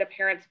reported by the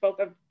parents, both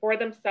for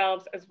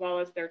themselves as well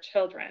as their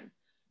children.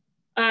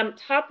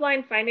 Top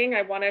line finding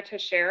I wanted to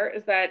share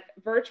is that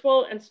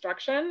virtual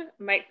instruction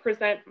might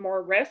present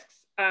more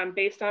risks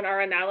based on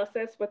our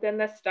analysis within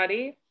this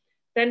study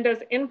than does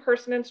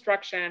in-person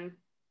instruction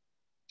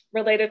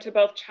related to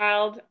both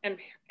child and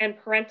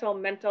parental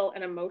mental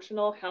and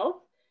emotional health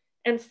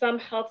and some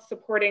health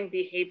supporting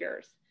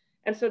behaviors.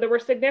 And so there were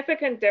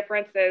significant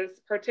differences,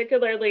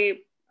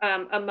 particularly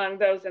among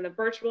those in the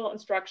virtual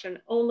instruction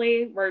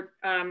only, were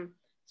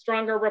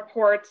stronger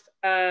reports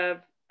of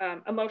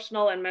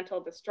emotional and mental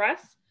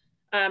distress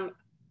of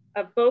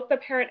both the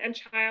parent and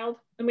child.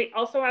 And we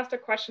also asked a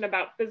question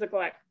about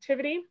physical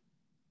activity,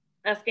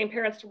 asking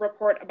parents to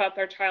report about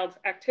their child's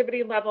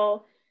activity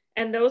level.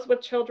 And those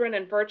with children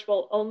in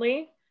virtual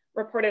only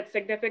reported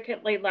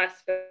significantly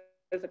less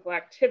physical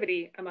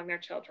activity among their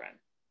children.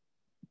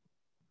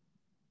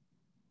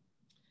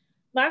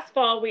 Last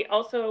fall, we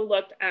also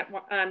looked at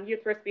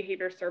Youth Risk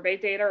Behavior Survey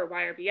data, or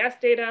YRBS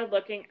data,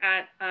 looking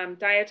at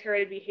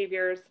dietary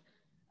behaviors,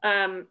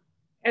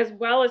 as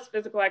well as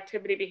physical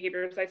activity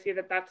behaviors. I see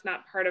that that's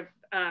not part of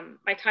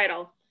my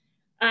title.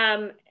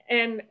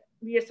 And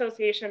the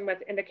association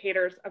with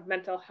indicators of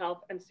mental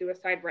health and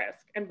suicide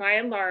risk. And by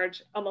and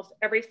large, almost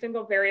every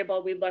single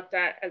variable we looked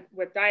at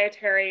with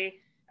dietary,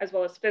 as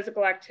well as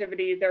physical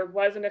activity, there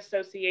was an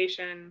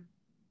association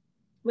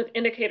with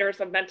indicators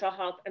of mental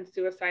health and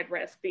suicide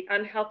risk. The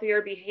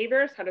unhealthier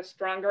behaviors had a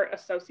stronger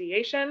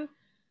association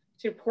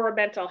to poor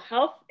mental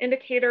health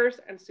indicators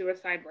and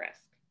suicide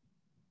risk.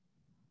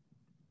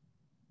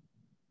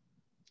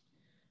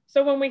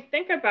 So when we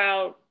think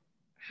about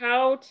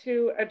how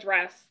to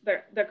address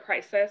the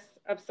crisis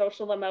of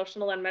social,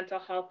 emotional, and mental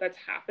health that's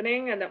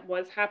happening and that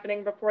was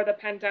happening before the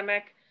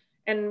pandemic,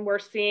 and we're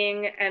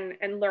seeing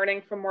and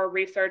learning from more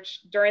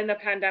research during the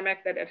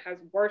pandemic that it has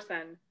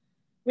worsened,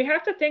 we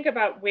have to think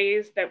about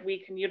ways that we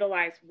can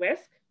utilize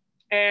WISC,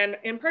 and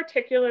in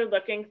particular,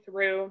 looking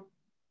through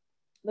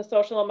the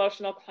social,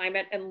 emotional,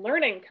 climate, and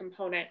learning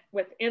component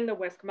within the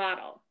WISC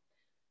model.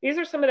 These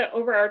are some of the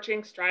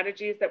overarching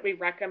strategies that we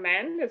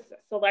recommend: is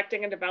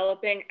selecting and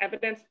developing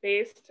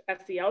evidence-based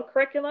SEL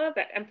curricula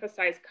that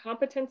emphasize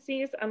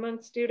competencies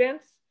among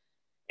students,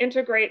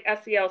 integrate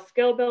SEL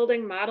skill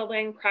building,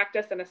 modeling,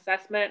 practice, and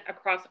assessment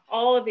across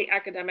all of the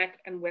academic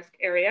and WISC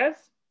areas,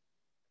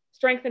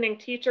 strengthening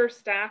teacher,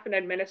 staff, and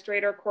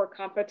administrator core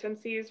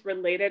competencies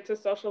related to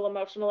social,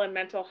 emotional, and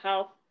mental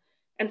health,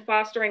 and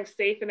fostering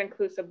safe and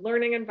inclusive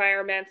learning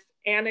environments,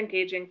 and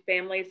engaging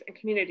families and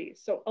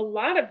communities. So a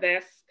lot of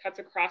this cuts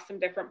across some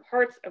different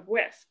parts of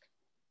WISC.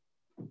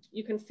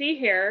 You can see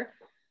here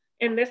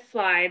in this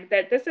slide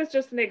that this is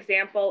just an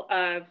example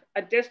of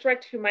a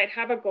district who might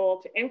have a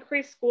goal to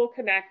increase school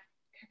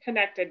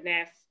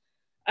connectedness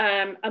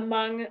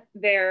among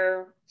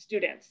their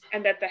students,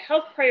 and that the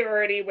health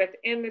priority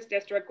within this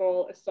district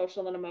goal is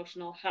social and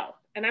emotional health.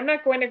 And I'm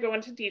not going to go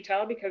into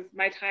detail because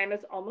my time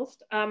is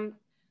almost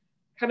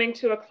coming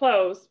to a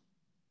close,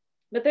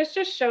 but this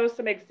just shows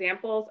some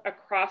examples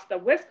across the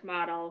WISC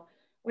model.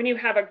 When you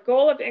have a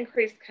goal of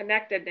increased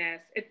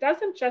connectedness, it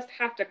doesn't just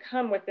have to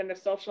come within the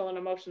social and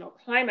emotional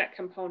climate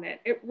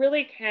component. It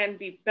really can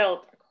be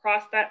built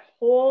across that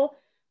whole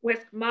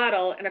WISC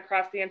model and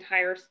across the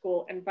entire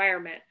school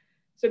environment.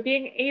 So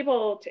being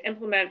able to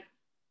implement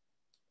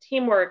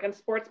teamwork and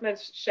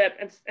sportsmanship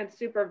and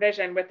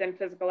supervision within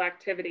physical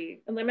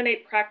activity,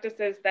 eliminate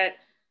practices that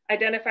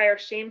identify or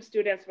shame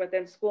students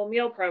within school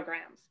meal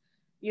programs,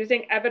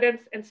 using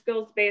evidence and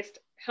skills-based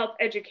health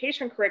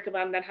education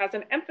curriculum that has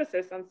an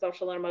emphasis on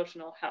social and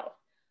emotional health.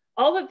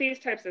 All of these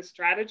types of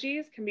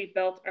strategies can be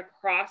built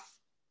across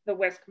the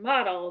WISC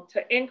model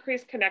to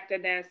increase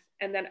connectedness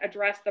and then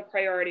address the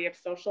priority of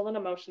social and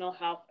emotional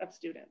health of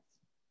students.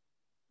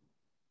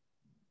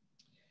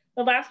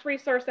 The last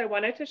resource I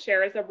wanted to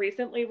share is a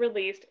recently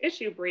released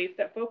issue brief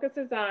that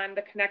focuses on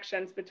the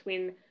connections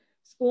between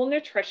school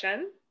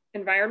nutrition,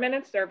 environment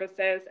and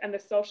services, and the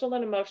social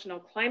and emotional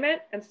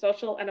climate and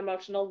social and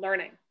emotional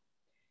learning.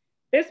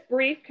 This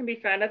brief can be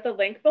found at the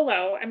link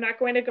below. I'm not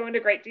going to go into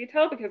great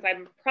detail because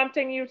I'm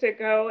prompting you to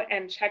go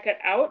and check it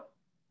out.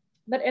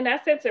 But in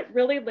essence, it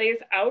really lays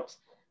out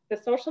the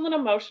social and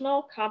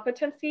emotional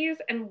competencies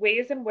and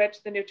ways in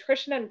which the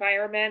nutrition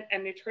environment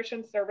and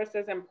nutrition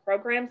services and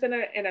programs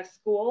in a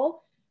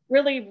school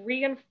really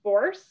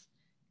reinforce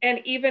and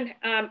even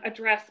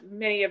address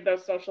many of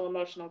those social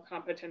emotional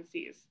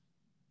competencies.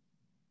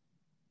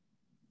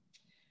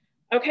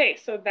 Okay,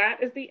 so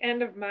that is the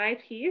end of my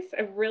piece.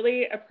 I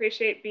really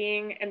appreciate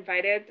being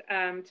invited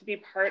to be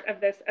part of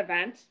this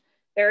event.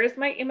 There is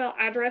my email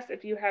address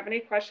if you have any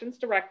questions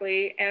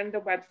directly, and the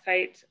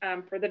website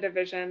for the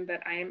division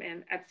that I am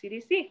in at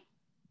CDC.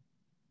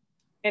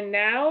 And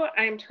now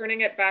I'm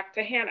turning it back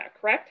to Hannah,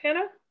 correct,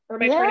 Hannah? Or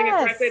am I turning it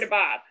directly to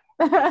Bob?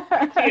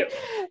 Back to you.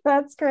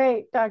 That's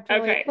great, Dr.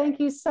 Okay. Lee. Thank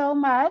you so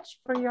much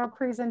for your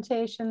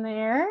presentation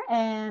there.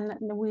 And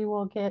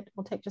we'll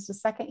take just a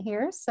second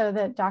here so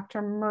that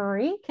Dr.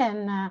 Murray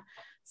can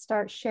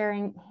start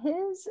sharing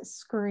his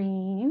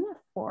screen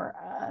for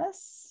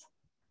us.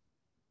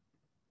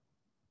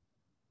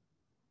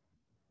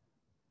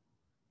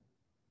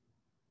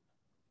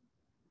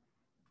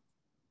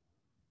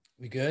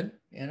 We good,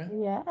 Anna?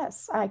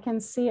 Yes, I can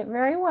see it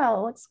very well.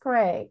 It looks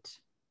great.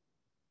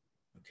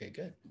 Okay,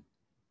 good.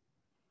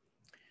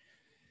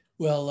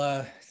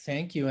 Well,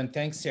 thank you. And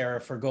thanks,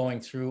 Sarah, for going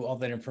through all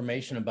that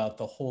information about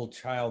the whole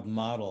child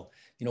model.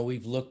 You know,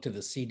 we've looked to the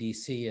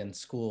CDC and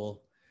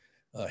school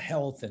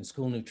health and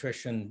school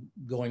nutrition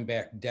going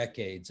back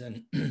decades.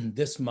 And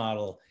this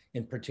model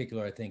in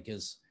particular, I think,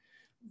 is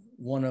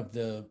one of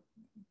the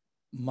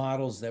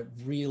models that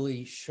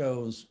really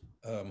shows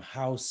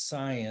how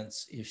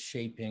science is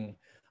shaping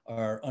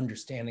our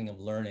understanding of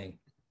learning.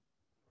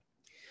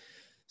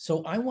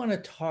 So I want to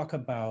talk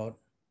about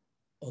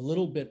a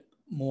little bit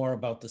more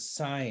about the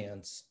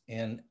science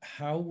and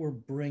how we're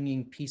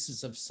bringing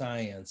pieces of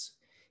science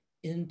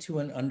into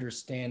an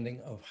understanding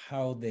of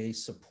how they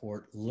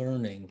support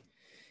learning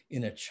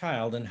in a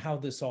child and how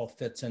this all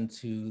fits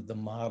into the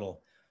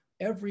model.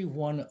 Every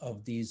one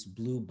of these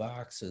blue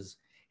boxes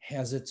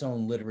has its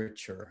own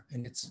literature,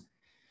 and it's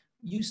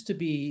used to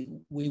be,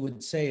 we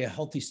would say a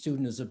healthy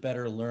student is a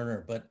better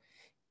learner, but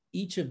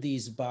each of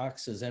these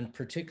boxes, and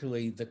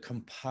particularly the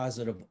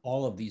composite of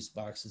all of these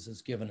boxes,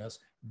 has given us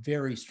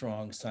very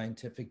strong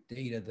scientific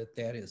data that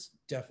that is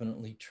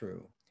definitely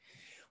true.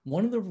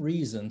 One of the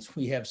reasons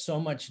we have so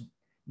much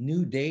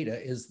new data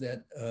is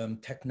that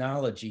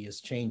technology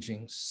is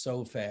changing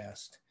so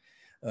fast.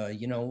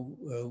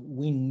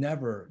 We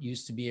never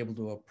used to be able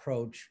to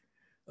approach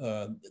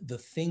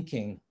the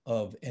thinking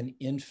of an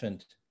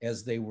infant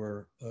as they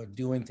were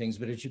doing things.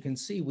 But as you can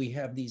see, we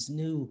have these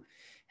new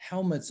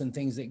helmets and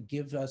things that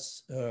give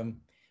us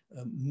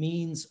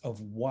means of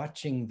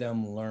watching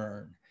them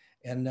learn.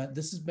 And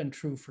this has been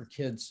true for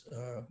kids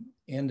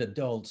and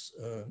adults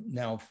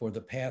now for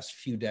the past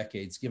few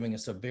decades, giving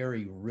us a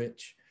very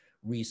rich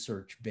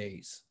research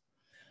base.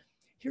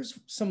 Here's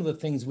some of the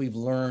things we've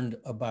learned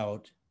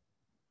about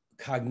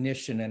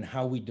cognition and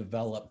how we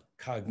develop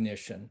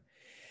cognition.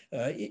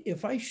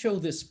 If I show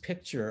this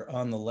picture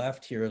on the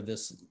left here of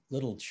this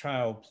little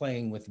child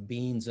playing with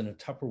beans in a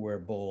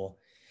Tupperware bowl,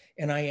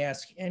 and I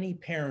ask any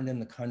parent in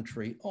the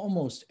country,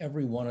 almost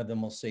every one of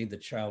them will say the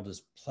child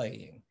is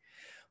playing.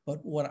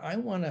 But what I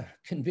want to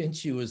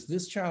convince you is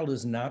this child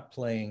is not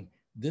playing,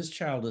 this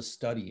child is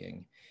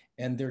studying,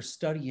 and they're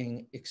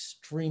studying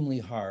extremely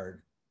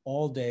hard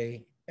all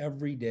day,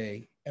 every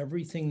day.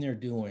 Everything they're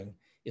doing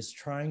is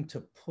trying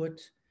to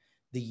put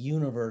the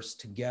universe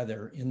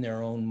together in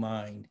their own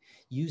mind,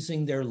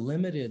 using their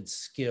limited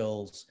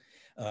skills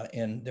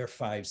and their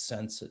five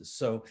senses.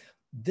 So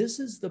this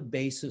is the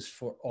basis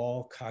for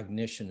all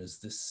cognition, is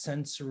the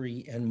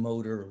sensory and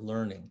motor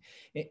learning.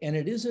 And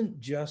it isn't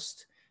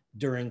just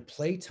during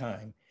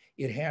playtime,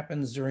 it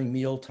happens during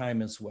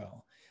mealtime as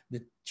well.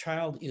 The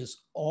child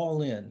is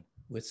all in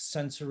with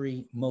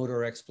sensory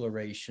motor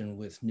exploration,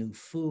 with new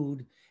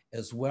food,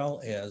 as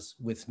well as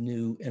with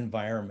new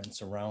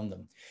environments around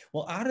them.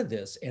 Well, out of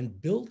this and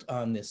built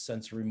on this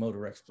sensory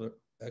motor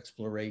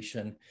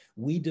exploration,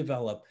 we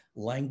develop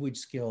language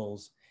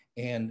skills,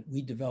 and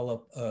we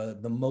develop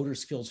the motor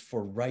skills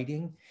for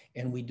writing,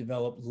 and we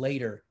develop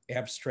later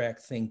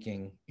abstract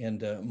thinking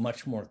and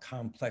much more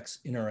complex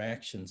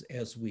interactions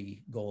as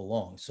we go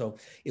along. So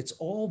it's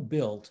all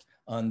built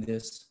on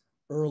this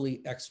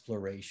early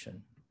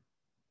exploration.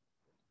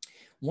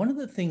 One of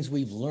the things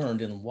we've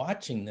learned in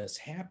watching this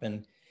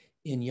happen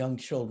in young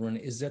children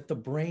is that the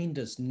brain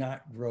does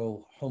not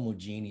grow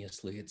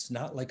homogeneously. It's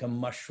not like a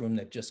mushroom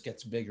that just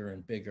gets bigger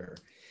and bigger.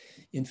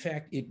 In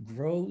fact, it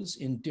grows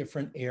in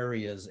different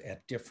areas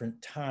at different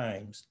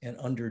times and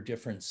under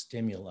different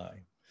stimuli.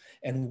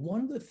 And one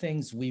of the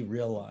things we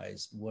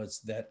realized was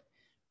that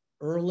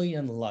early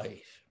in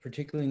life,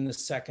 particularly in the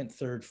second,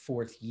 third,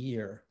 fourth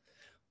year,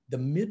 the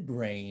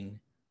midbrain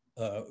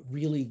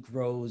really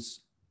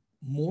grows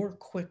more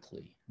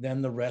quickly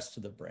than the rest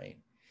of the brain.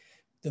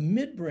 The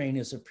midbrain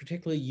is a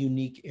particularly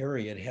unique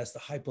area. It has the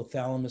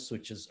hypothalamus,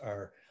 which is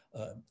our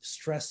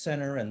stress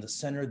center and the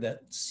center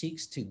that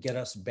seeks to get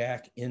us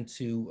back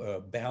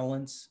into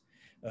balance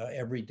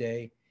every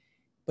day.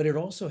 But it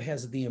also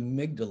has the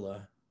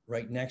amygdala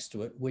right next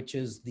to it, which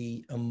is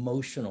the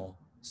emotional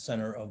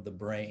center of the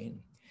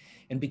brain.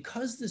 And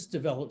because this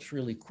develops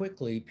really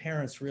quickly,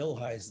 parents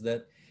realize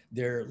that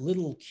their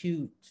little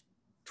cute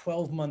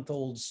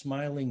 12-month-old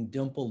smiling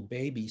dimpled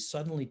baby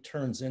suddenly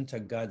turns into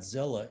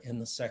Godzilla in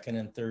the second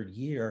and third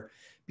year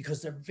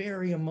because they're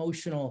very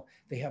emotional.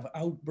 They have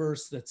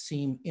outbursts that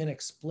seem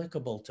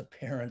inexplicable to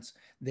parents.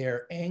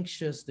 They're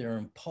anxious, they're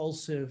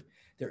impulsive,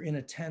 they're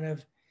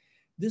inattentive.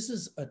 This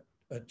is a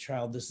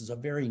child, this is a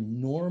very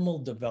normal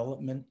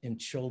development in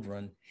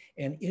children,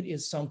 and it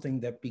is something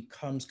that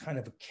becomes kind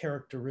of a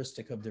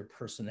characteristic of their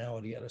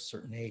personality at a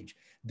certain age.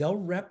 They'll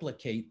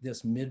replicate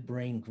this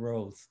midbrain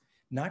growth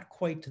not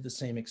quite to the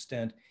same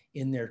extent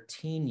in their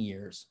teen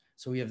years.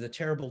 So we have the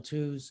terrible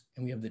twos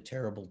and we have the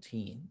terrible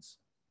teens.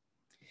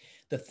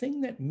 The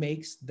thing that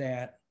makes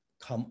that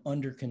come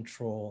under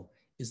control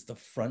is the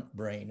front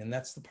brain. And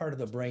that's the part of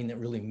the brain that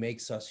really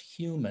makes us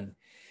human.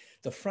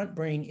 The front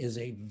brain is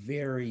a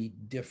very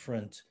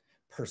different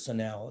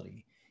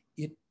personality.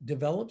 It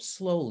develops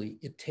slowly.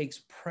 It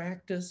takes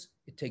practice.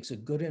 It takes a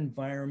good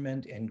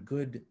environment and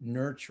good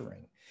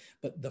nurturing.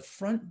 But the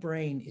front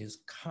brain is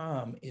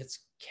calm. It's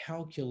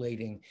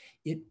calculating.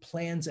 It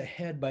plans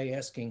ahead by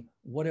asking,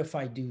 what if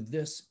I do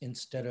this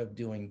instead of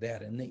doing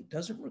that? And it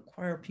doesn't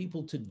require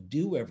people to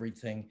do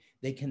everything.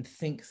 They can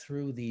think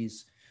through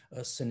these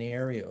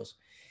scenarios.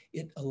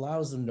 It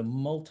allows them to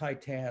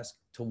multitask,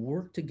 to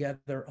work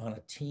together on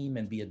a team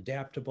and be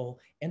adaptable,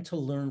 and to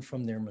learn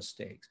from their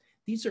mistakes.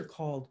 These are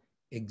called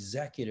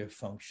executive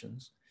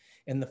functions.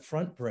 And the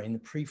front brain, the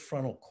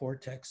prefrontal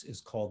cortex,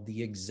 is called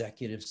the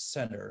executive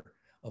center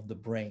of the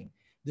brain.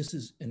 This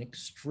is an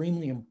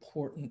extremely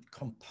important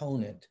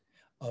component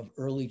of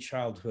early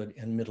childhood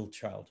and middle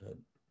childhood.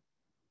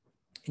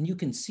 And you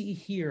can see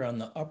here on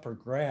the upper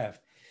graph,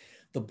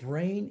 the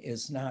brain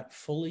is not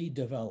fully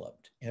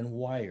developed and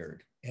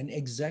wired, and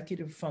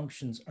executive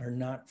functions are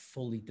not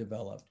fully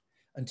developed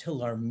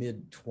until our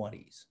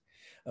mid-20s.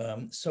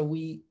 So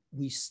we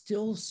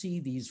still see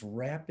these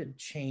rapid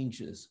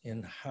changes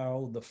in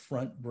how the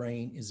front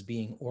brain is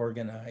being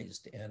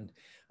organized and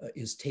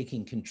is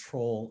taking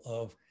control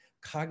of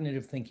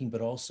cognitive thinking,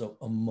 but also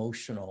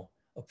emotional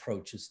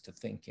approaches to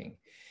thinking.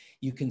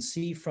 You can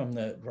see from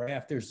the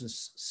graph, there's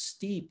this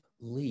steep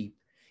leap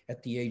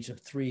at the age of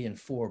 3 and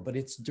 4, but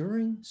it's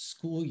during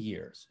school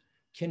years,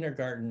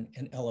 kindergarten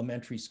and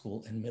elementary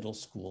school and middle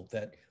school,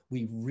 that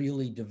we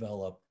really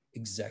develop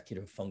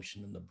executive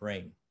function in the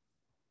brain.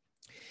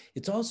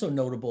 It's also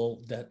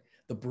notable that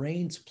the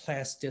brain's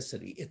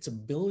plasticity, its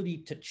ability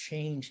to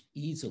change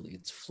easily,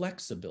 its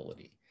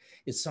flexibility,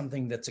 is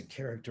something that's a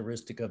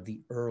characteristic of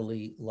the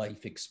early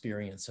life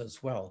experience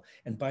as well.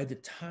 And by the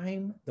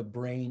time the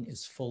brain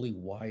is fully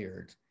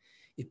wired,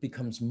 it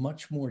becomes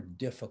much more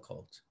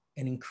difficult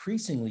and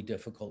increasingly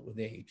difficult with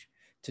age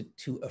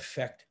to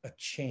affect a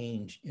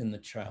change in the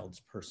child's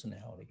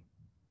personality.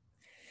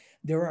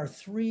 There are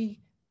 3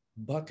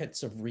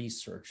 buckets of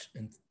research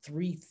and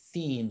 3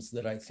 themes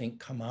that I think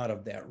come out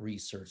of that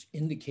research,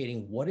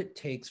 indicating what it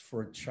takes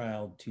for a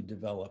child to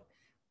develop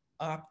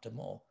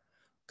optimal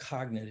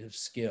cognitive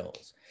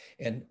skills.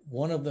 And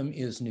one of them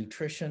is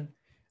nutrition.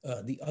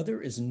 The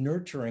other is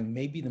nurturing,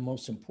 maybe the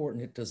most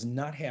important. It does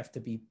not have to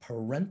be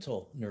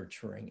parental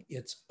nurturing.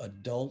 It's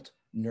adult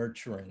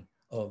nurturing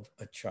of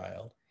a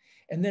child.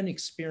 And then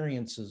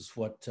experiences,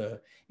 what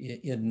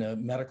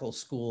in medical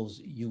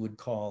schools you would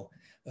call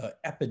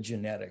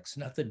epigenetics,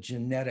 not the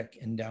genetic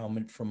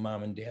endowment from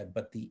mom and dad,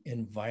 but the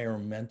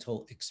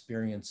environmental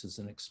experiences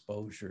and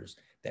exposures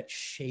that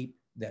shape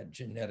that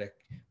genetic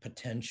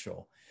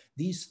potential.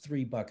 These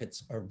 3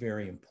 buckets are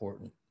very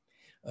important.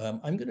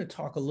 I'm going to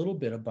talk a little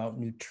bit about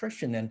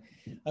nutrition, and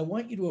I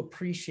want you to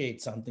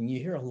appreciate something. You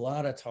hear a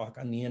lot of talk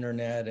on the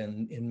internet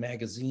and in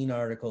magazine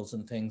articles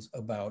and things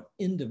about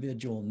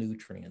individual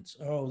nutrients.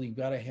 Oh, you've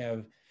got to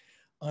have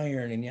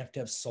iron, and you have to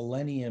have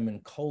selenium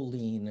and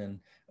choline and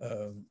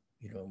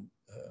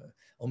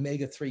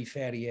omega-3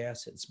 fatty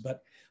acids.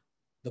 But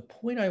the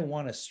point I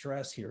want to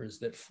stress here is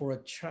that for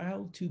a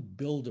child to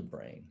build a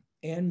brain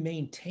and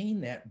maintain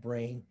that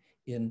brain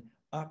in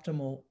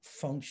optimal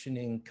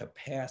functioning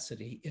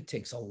capacity, it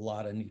takes a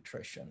lot of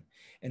nutrition,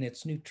 and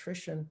it's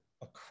nutrition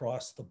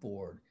across the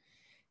board.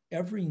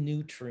 Every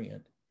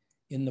nutrient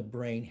in the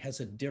brain has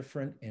a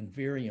different and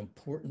very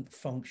important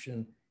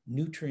function.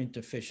 Nutrient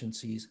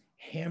deficiencies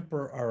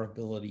hamper our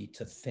ability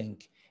to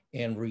think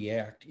and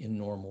react in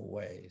normal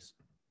ways.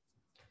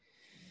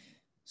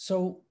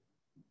 So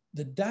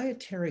the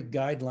dietary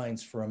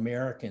guidelines for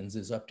Americans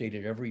is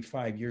updated every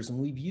 5 years, and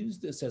we've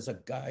used this as a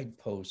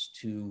guidepost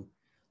to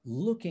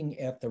looking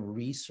at the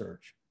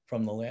research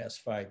from the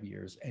last 5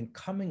 years and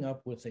coming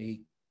up with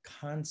a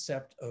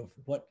concept of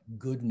what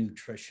good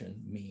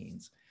nutrition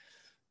means.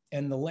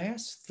 And the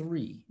last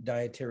 3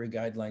 dietary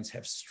guidelines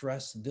have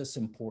stressed this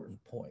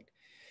important point,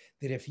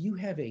 that if you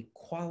have a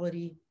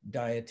quality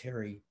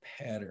dietary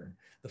pattern,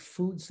 the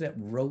foods that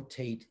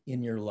rotate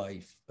in your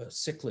life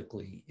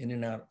cyclically, in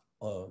and out,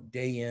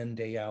 day in,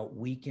 day out,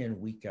 week in,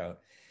 week out,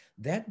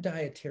 that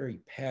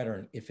dietary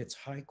pattern, if it's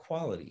high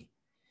quality,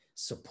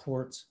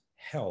 supports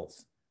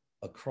health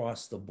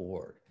across the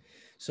board.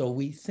 So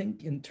we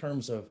think in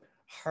terms of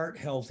heart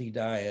healthy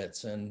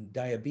diets and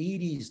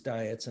diabetes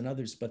diets and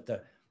others, but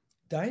the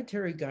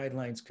dietary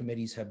guidelines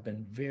committees have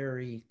been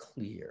very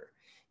clear.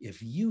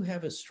 If you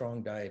have a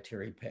strong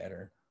dietary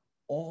pattern,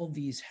 all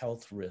these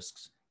health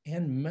risks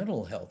and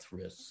mental health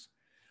risks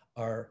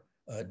are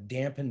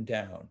dampened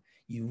down.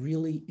 You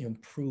really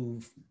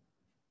improve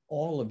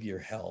all of your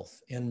health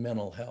and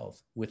mental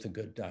health with a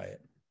good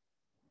diet.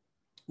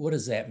 What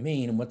does that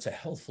mean, and what's a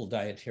healthful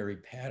dietary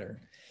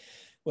pattern?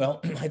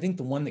 Well, I think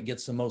the one that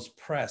gets the most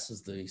press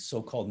is the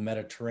so-called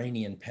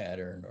Mediterranean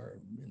pattern, or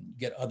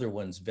get other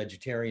ones,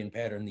 vegetarian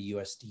pattern, the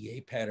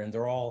USDA pattern.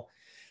 They're all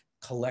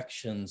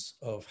collections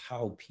of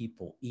how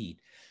people eat.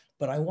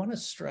 But I want to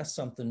stress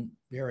something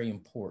very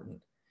important.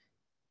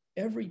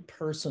 Every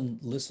person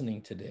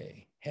listening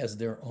today has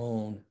their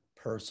own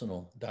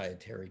personal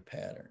dietary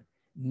pattern.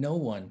 No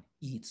one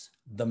eats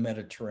the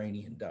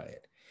Mediterranean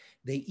diet.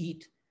 They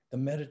eat the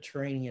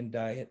Mediterranean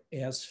diet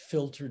as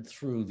filtered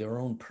through their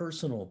own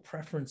personal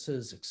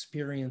preferences,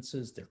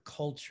 experiences, their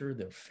culture,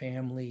 their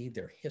family,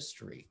 their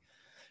history.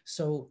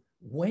 So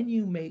when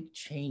you make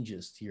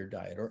changes to your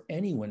diet, or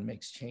anyone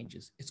makes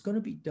changes, it's going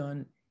to be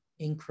done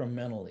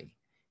incrementally.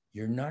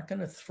 You're not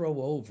going to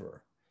throw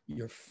over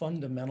your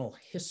fundamental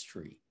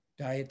history,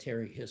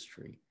 dietary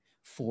history,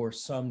 for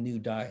some new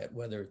diet,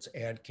 whether it's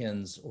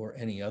Atkins or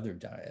any other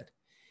diet.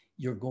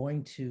 You're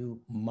going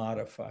to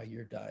modify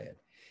your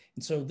diet.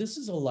 And so this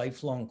is a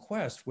lifelong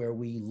quest where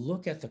we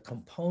look at the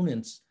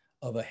components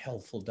of a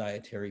healthful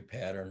dietary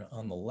pattern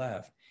on the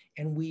left,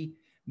 and we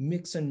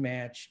mix and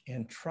match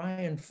and try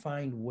and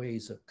find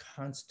ways of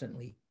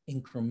constantly,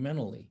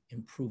 incrementally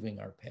improving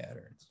our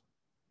patterns.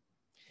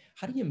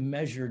 How do you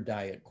measure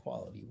diet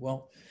quality?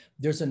 Well,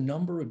 there's a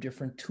number of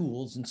different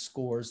tools and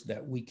scores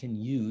that we can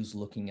use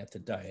looking at the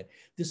diet.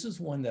 This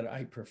is one that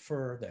I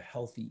prefer, the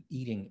Healthy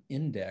Eating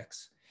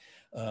Index,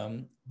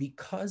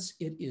 because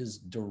it is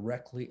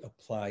directly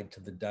applied to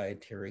the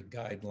Dietary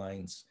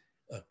Guidelines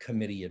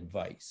Committee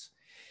advice.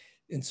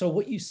 And so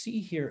what you see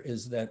here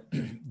is that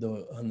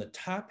on the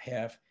top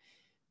half,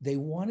 they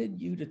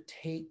wanted you to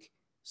take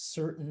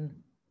certain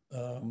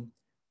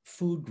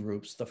food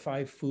groups, the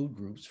 5 food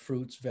groups: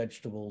 fruits,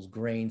 vegetables,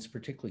 grains,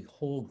 particularly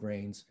whole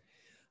grains,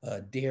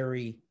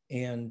 dairy,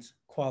 and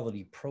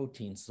quality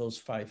proteins, those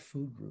 5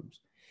 food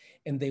groups.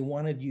 And they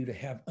wanted you to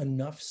have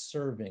enough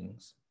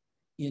servings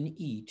in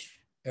each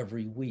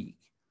every week.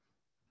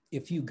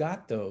 If you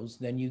got those,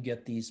 then you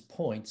get these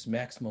points,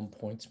 maximum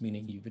points,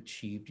 meaning you've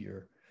achieved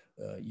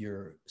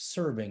your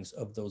servings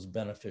of those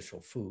beneficial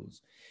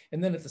foods.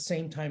 And then at the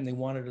same time, they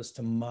wanted us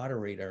to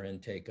moderate our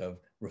intake of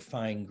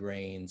refined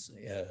grains,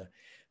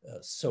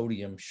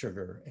 sodium,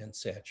 sugar, and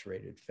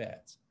saturated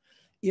fats.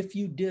 If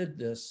you did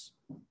this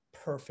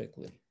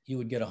perfectly, you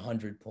would get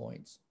 100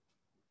 points.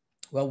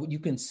 Well, you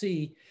can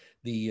see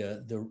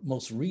the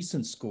most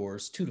recent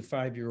scores. 2 to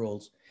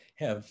 5-year-olds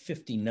have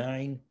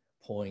 59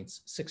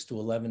 points, 6 to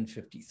 11,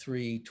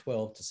 53,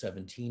 12 to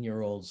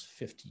 17-year-olds,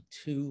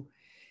 52,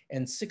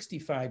 and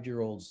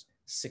 65-year-olds,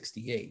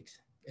 68.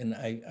 And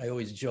I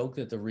always joke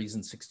that the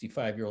reason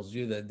 65-year-olds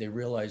do that, they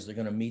realize they're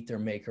going to meet their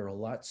maker a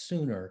lot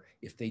sooner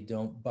if they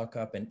don't buck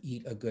up and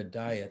eat a good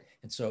diet.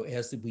 And so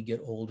as we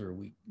get older,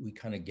 we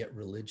kind of get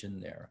religion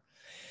there.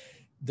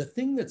 The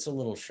thing that's a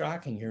little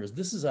shocking here is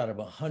this is out of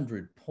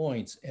 100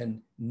 points,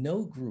 and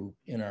no group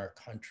in our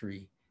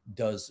country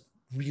does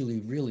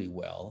really, really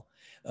well.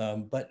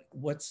 But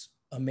what's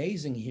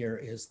amazing here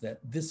is that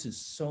this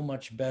is so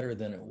much better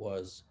than it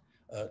was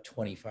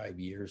 25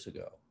 years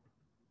ago.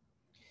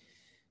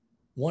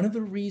 One of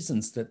the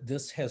reasons that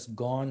this has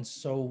gone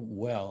so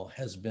well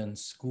has been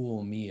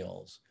school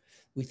meals.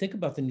 We think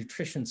about the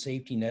nutrition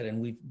safety net, and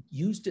we've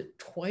used it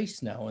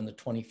twice now in the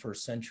 21st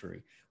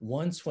century.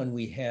 Once when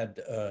we had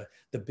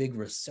the big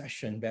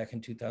recession back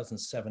in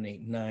 2007,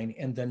 8, 9,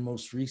 and then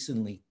most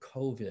recently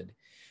COVID,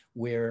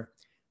 where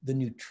the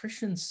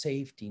nutrition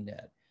safety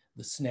net,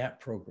 the SNAP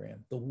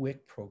program, the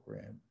WIC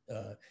program,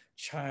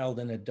 child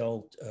and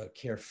adult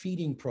care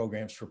feeding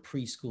programs for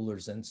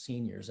preschoolers and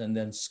seniors, and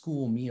then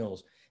school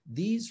meals,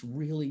 these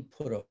really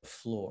put a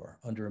floor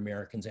under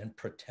Americans and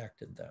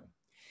protected them.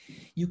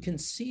 You can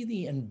see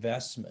the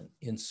investment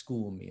in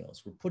school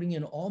meals. We're putting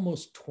in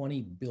almost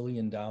 $20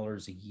 billion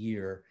a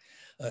year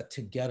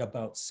to get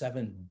about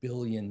 7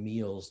 billion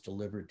meals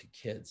delivered to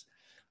kids.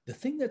 The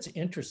thing that's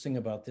interesting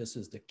about this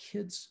is the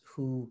kids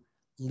who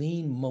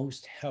lean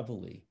most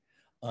heavily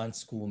on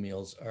school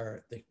meals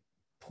are the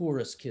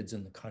poorest kids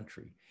in the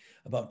country.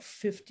 About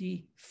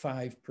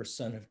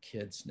 55% of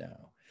kids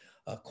now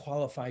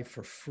qualify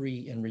for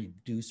free and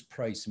reduced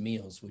price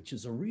meals, which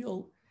is a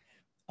real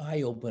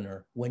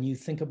eye-opener when you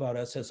think about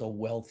us as a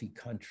wealthy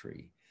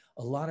country.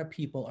 A lot of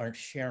people aren't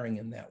sharing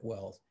in that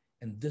wealth,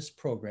 and this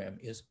program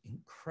is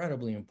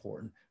incredibly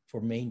important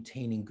for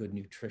maintaining good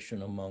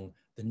nutrition among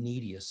the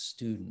neediest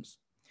students.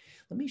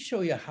 Let me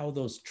show you how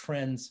those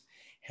trends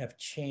have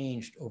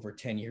changed over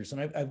 10 years.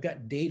 And I've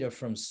got data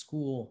from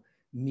school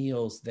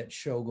meals that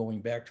show,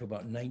 going back to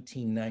about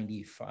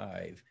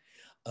 1995,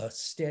 a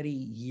steady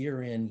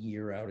year in,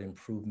 year out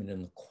improvement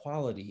in the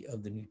quality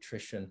of the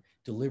nutrition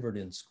delivered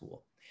in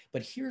school.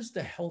 But here's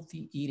the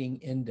Healthy Eating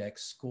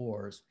Index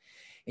scores.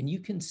 And you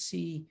can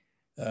see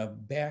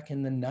back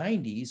in the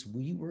 90s,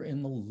 we were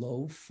in the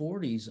low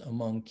 40s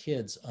among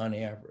kids on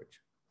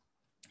average.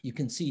 You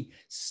can see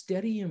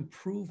steady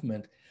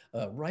improvement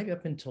right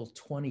up until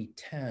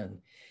 2010.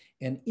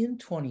 And in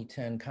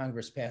 2010,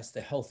 Congress passed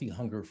the Healthy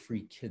Hunger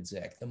Free Kids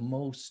Act, the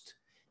most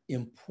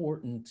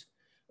important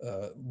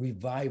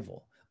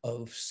revival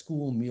of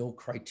school meal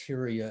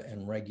criteria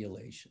and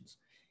regulations.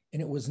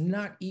 And it was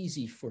not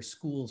easy for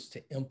schools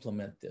to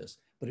implement this,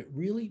 but it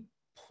really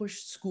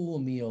pushed school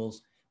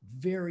meals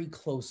very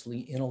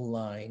closely in a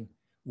line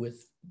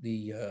with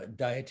the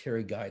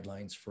dietary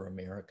guidelines for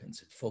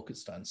Americans. It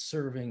focused on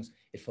servings,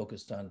 it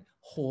focused on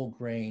whole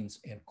grains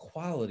and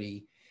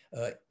quality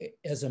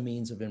as a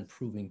means of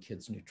improving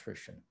kids'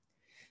 nutrition.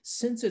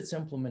 Since its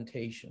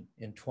implementation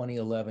in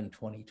 2011,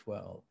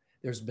 2012,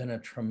 there's been a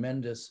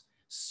tremendous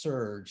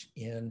surge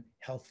in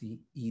healthy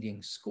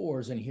eating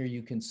scores. And here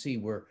you can see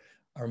where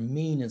our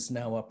mean is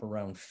now up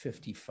around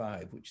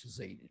 55, which is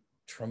a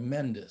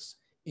tremendous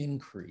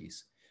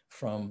increase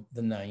from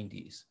the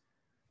 90s.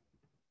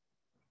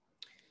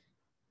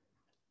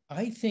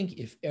 I think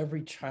if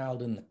every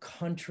child in the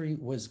country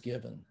was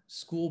given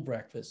school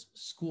breakfast,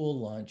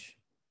 school lunch,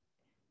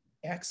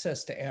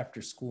 access to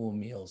after-school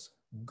meals,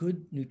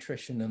 good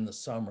nutrition in the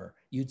summer,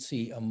 you'd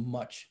see a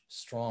much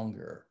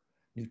stronger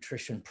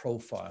nutrition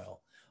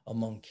profile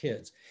among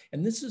kids.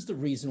 And this is the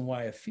reason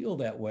why I feel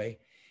that way.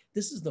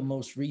 This is the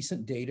most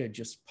recent data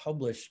just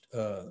published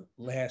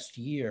last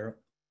year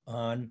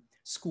on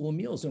school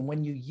meals. And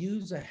when you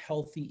use a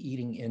healthy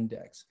eating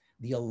index,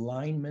 the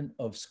alignment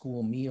of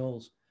school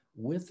meals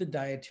with the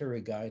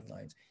dietary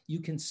guidelines, you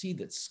can see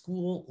that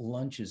school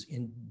lunches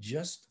in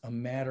just a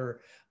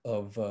matter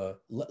of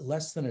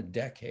less than a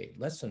decade,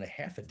 less than a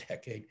half a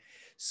decade,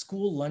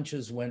 school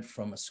lunches went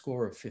from a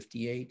score of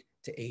 58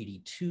 to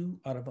 82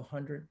 out of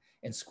 100,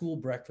 and school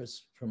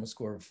breakfast from a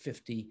score of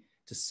 50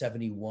 to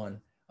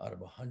 71 out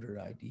of 100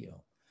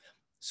 ideal.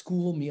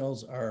 School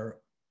meals are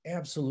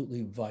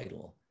absolutely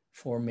vital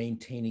for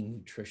maintaining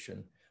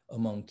nutrition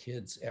among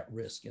kids at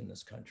risk in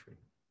this country.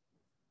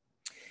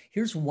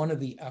 Here's one of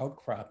the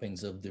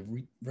outcroppings of the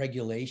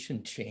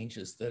regulation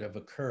changes that have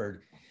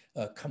occurred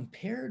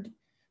compared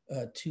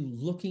to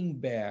looking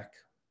back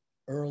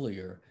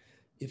earlier.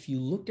 If you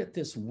looked at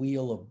this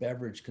wheel of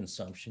beverage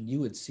consumption, you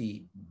would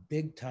see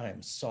big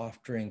time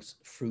soft drinks,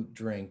 fruit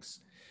drinks,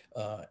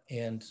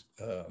 and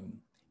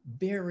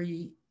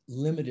very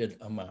limited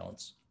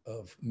amounts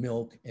of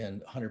milk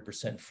and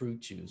 100%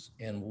 fruit juice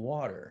and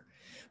water.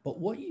 But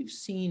what you've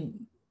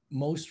seen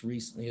most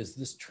recently is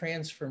this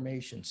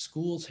transformation.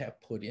 Schools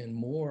have put in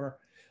more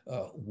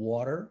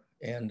water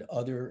and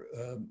other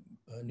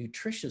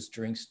nutritious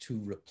drinks to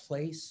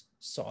replace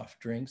soft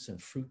drinks and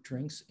fruit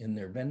drinks in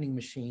their vending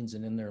machines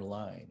and in their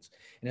lines.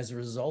 And as a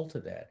result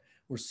of that,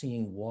 we're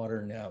seeing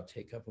water now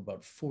take up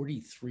about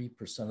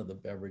 43% of the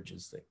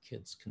beverages that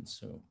kids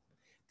consume.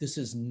 This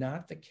is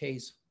not the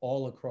case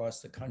all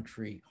across the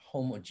country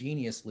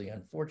homogeneously,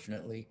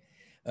 unfortunately.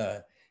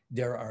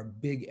 There are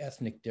big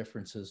ethnic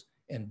differences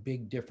and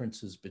big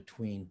differences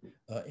between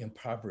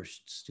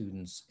impoverished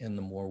students and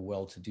the more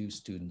well-to-do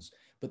students.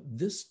 But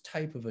this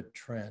type of a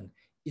trend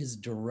is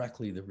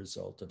directly the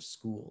result of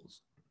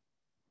schools.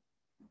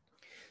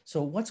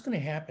 So what's going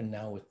to happen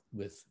now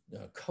with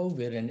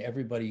COVID, and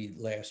everybody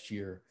last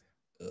year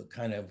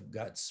kind of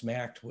got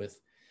smacked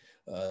with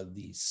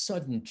the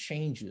sudden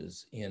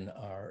changes in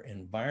our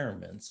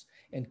environments,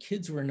 and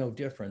kids were no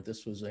different.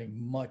 This was a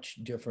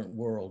much different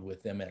world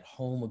with them at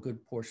home a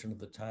good portion of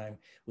the time,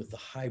 with the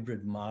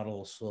hybrid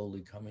model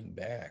slowly coming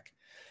back.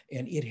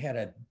 And it had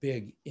a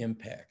big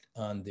impact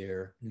on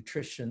their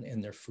nutrition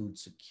and their food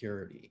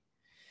security.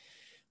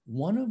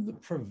 One of the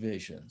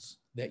provisions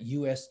that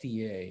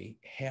USDA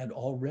had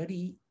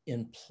already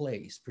in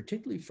place,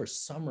 particularly for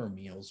summer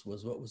meals,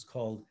 was what was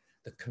called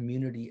the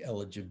community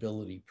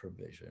eligibility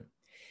provision.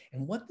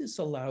 And what this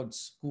allowed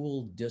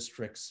school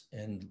districts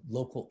and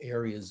local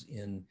areas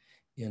in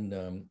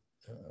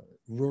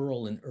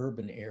rural and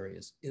urban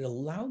areas, it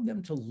allowed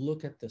them to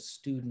look at the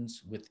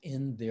students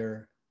within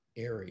their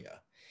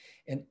area.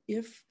 And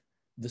if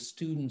the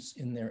students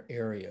in their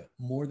area,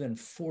 more than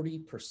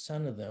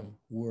 40% of them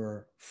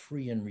were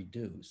free and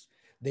reduced,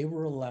 they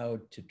were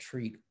allowed to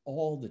treat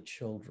all the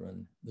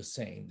children the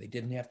same. They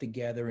didn't have to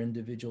gather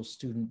individual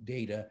student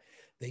data.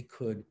 They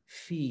could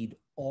feed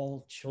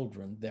all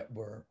children that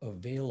were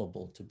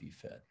available to be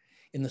fed.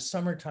 In the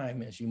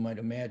summertime, as you might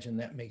imagine,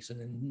 that makes an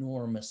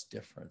enormous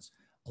difference,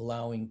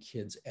 allowing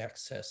kids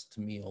access to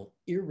meal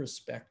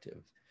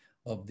irrespective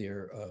of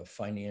their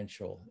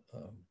financial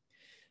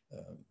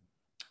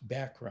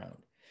background.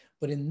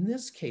 But in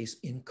this case,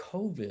 in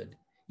COVID,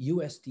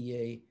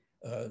 USDA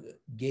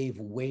gave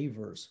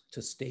waivers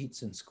to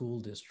states and school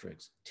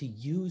districts to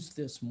use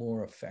this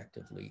more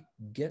effectively,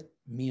 get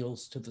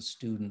meals to the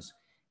students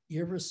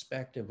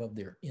irrespective of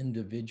their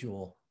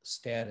individual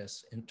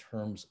status in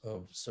terms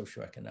of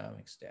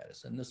socioeconomic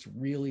status. And this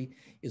really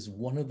is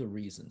one of the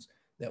reasons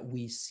that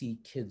we see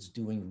kids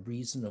doing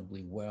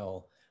reasonably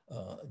well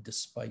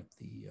despite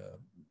the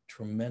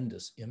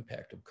tremendous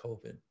impact of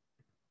COVID.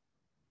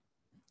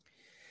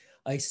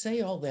 I say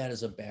all that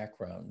as a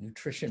background,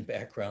 nutrition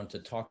background, to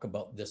talk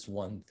about this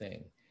one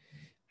thing,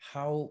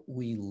 how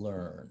we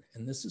learn.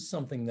 And this is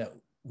something that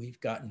we've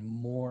gotten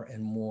more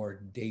and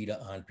more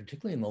data on,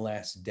 particularly in the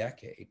last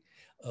decade,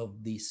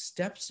 of the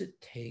steps it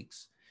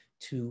takes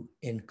to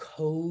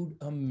encode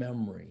a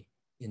memory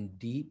in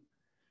deep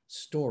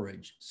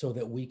storage so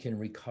that we can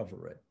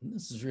recover it. And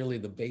this is really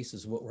the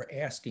basis of what we're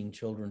asking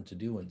children to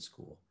do in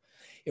school.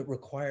 It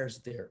requires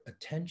their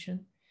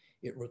attention.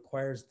 It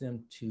requires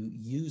them to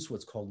use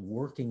what's called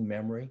working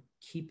memory,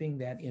 keeping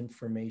that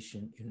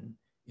information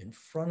in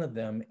front of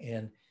them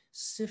and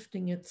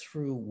sifting it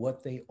through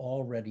what they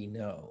already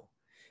know.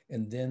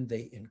 And then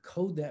they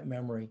encode that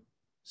memory,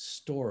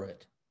 store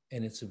it,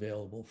 and it's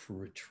available for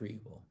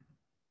retrieval.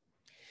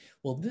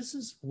 Well, this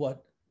is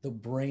what the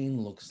brain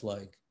looks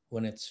like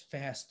when it's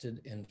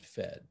fasted and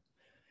fed.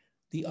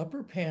 The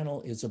upper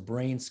panel is a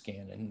brain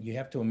scan, and you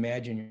have to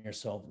imagine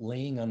yourself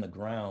laying on the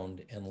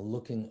ground and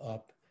looking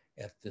up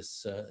at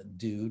this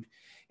dude.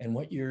 And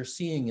what you're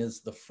seeing is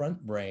the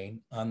front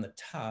brain on the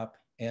top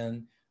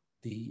and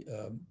the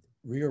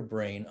rear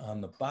brain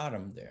on the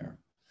bottom there.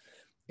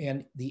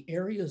 And the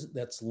area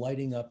that's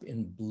lighting up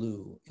in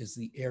blue is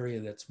the area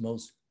that's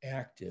most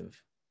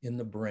active in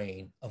the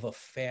brain of a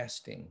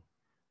fasting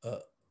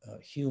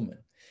human.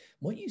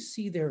 What you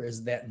see there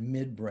is that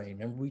midbrain.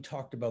 Remember, we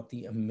talked about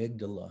the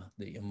amygdala,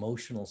 the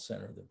emotional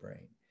center of the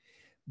brain.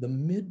 The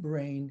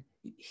midbrain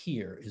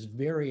here is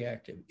very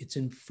active. It's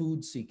in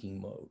food-seeking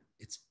mode.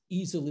 It's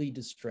easily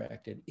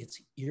distracted. It's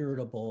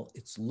irritable.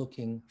 It's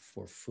looking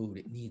for food.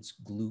 It needs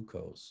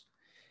glucose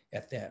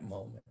at that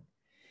moment.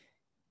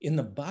 In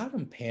the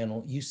bottom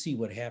panel, you see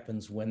what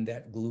happens when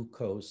that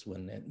glucose,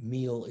 when that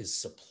meal is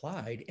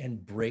supplied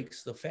and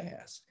breaks the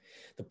fast.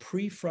 The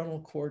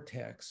prefrontal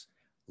cortex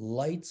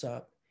lights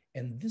up,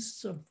 and this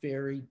is a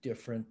very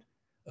different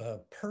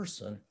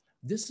person.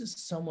 This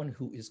is someone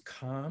who is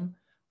calm,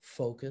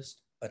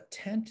 focused,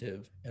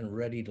 attentive, and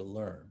ready to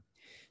learn.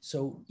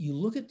 So you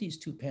look at these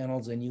two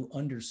panels and you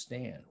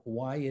understand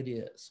why it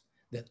is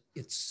that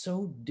it's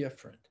so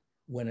different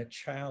when a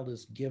child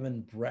is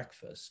given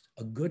breakfast,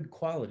 a good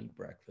quality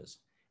breakfast,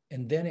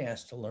 and then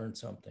asked to learn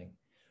something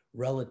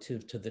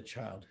relative to the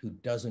child who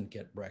doesn't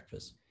get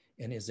breakfast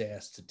and is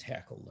asked to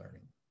tackle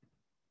learning.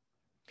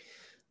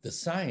 The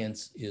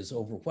science is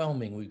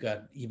overwhelming. We've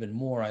got even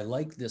more. I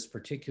like this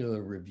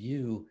particular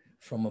review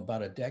from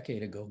about a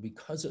decade ago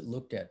because it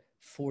looked at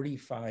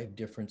 45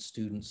 different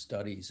student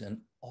studies, and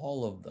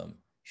all of them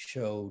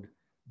showed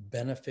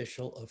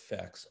beneficial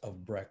effects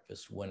of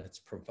breakfast when it's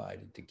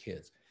provided to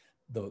kids.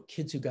 The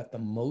kids who got the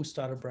most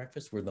out of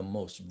breakfast were the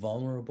most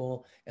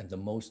vulnerable and the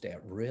most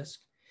at risk.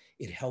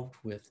 It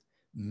helped with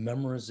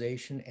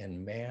memorization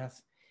and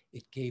math.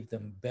 It gave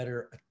them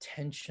better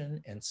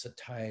attention and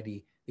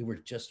satiety. They were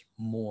just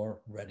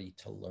more ready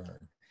to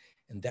learn.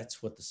 And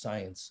that's what the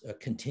science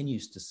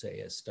continues to say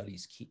as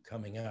studies keep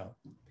coming out.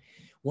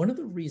 One of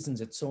the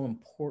reasons it's so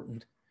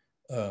important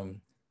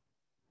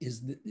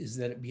is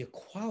that it be a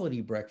quality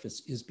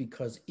breakfast is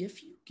because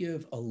if you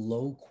give a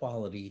low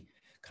quality,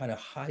 kind of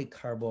high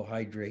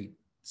carbohydrate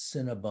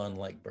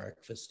Cinnabon-like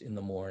breakfast in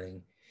the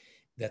morning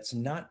that's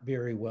not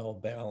very well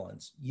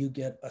balanced, you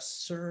get a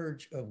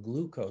surge of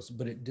glucose,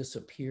 but it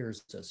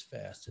disappears as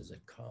fast as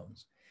it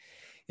comes.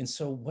 And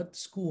so what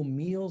school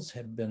meals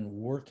have been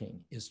working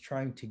is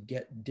trying to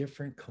get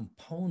different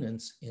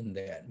components in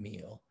that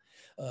meal,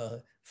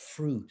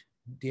 fruit,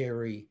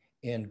 dairy,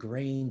 and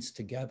grains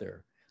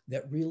together,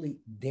 that really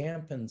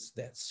dampens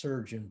that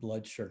surge in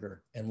blood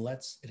sugar and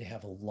lets it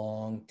have a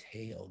long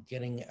tail,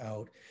 getting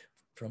out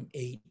from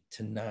 8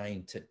 to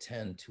 9 to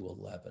 10 to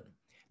 11.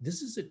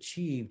 This is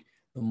achieved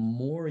the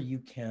more you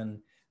can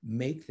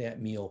make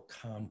that meal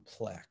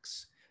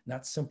complex,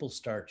 not simple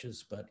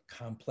starches, but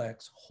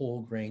complex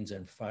whole grains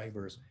and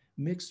fibers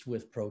mixed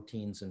with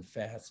proteins and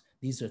fats.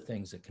 These are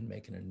things that can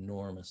make an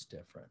enormous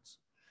difference.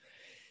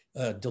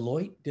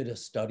 Deloitte did a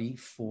study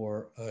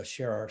for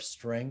Share Our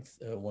Strength,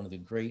 one of the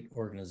great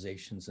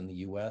organizations in the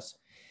US,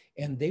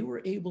 and they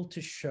were able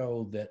to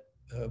show that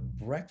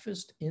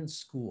breakfast in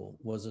school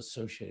was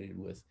associated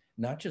with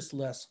not just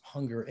less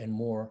hunger and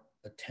more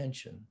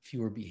attention,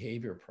 fewer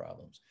behavior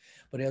problems,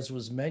 but as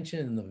was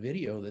mentioned in the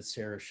video that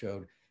Sarah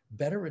showed,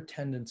 better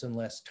attendance and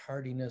less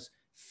tardiness,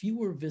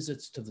 fewer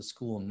visits to the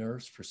school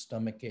nurse for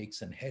stomach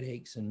aches and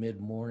headaches in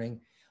mid-morning,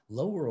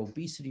 lower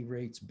obesity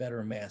rates,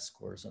 better math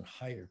scores, and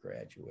higher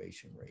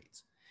graduation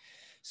rates.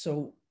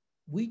 So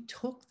we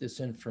took this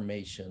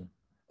information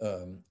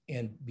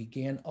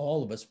and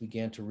all of us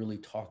began to really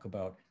talk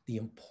about the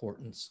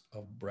importance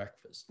of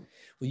breakfast.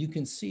 Well, you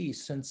can see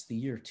since the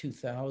year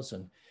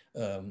 2000,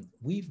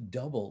 we've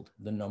doubled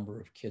the number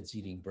of kids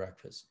eating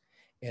breakfast,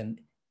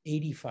 and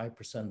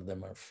 85% of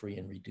them are free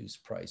and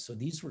reduced price. So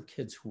these were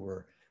kids who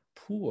were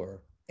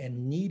poor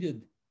and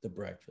needed the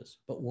breakfast,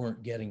 but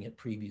weren't getting it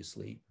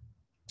previously.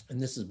 And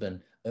this has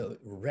been a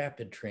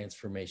rapid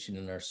transformation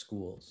in our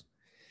schools.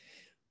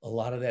 A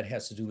lot of that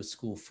has to do with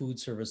school food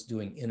service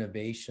doing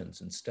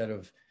innovations. Instead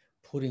of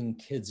putting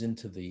kids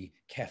into the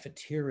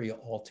cafeteria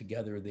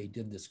altogether, they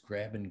did this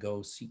grab and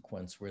go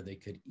sequence where they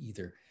could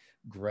either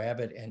grab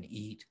it and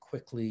eat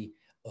quickly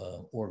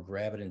or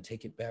grab it and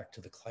take it back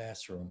to the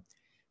classroom.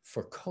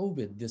 For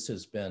COVID, this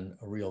has been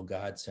a real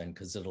godsend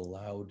because it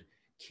allowed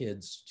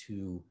kids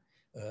to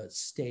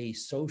stay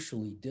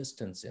socially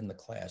distanced in the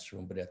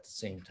classroom, but at the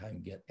same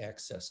time get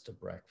access to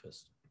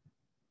breakfast.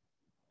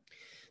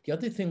 The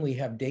other thing we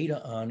have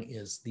data on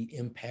is the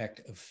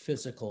impact of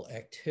physical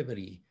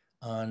activity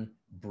on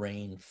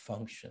brain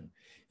function.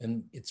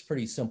 And it's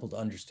pretty simple to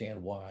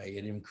understand why.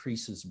 It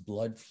increases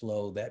blood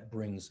flow, that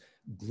brings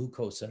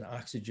glucose and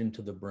oxygen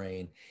to the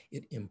brain.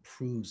 It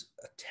improves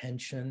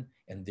attention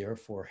and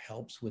therefore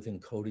helps with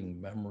encoding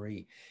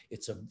memory.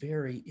 It's a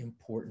very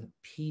important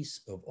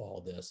piece of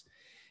all this.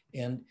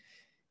 And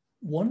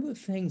one of the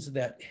things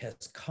that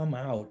has come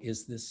out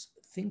is this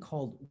thing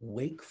called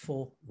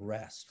wakeful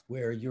rest,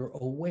 where you're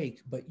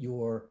awake, but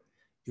you're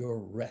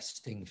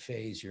resting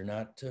phase. You're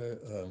not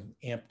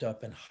amped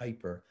up and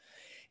hyper.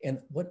 And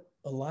what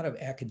a lot of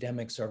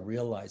academics are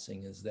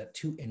realizing is that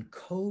to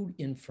encode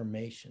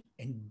information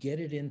and get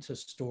it into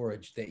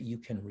storage that you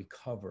can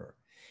recover,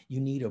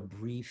 you need a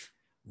brief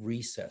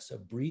recess, a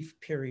brief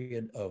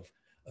period of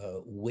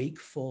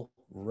wakeful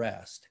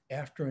rest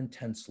after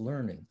intense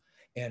learning.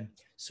 And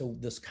so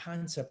this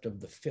concept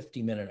of the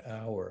 50-minute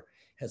hour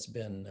has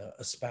been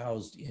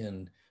espoused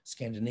in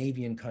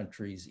Scandinavian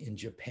countries, in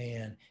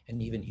Japan,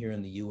 and even here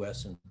in the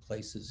US and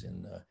places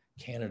in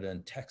Canada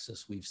and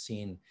Texas. We've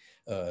seen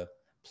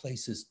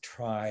places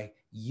try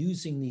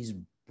using these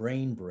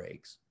brain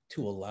breaks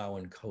to allow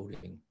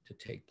encoding to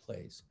take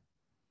place.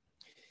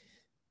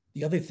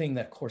 The other thing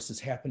that, of course, has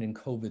happened in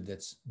COVID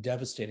that's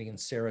devastating, and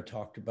Sarah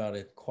talked about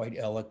it quite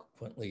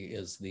eloquently,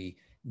 is the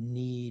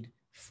need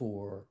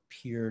for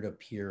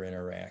peer-to-peer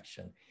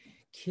interaction.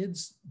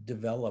 Kids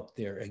develop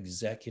their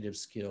executive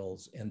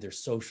skills and their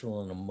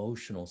social and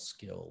emotional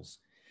skills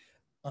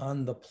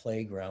on the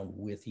playground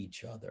with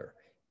each other.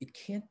 It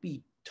can't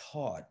be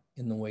taught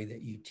in the way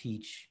that you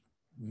teach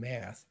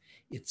math.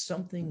 It's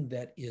something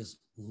that is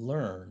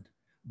learned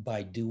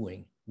by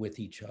doing with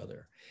each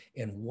other.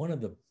 And one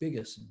of the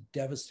biggest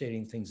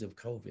devastating things of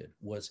COVID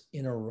was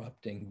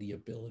interrupting the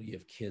ability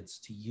of kids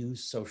to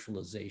use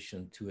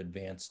socialization to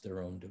advance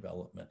their own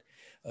development.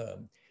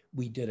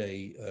 We did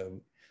a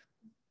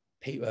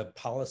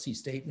policy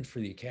statement for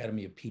the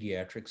Academy of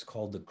Pediatrics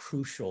called The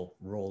Crucial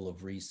Role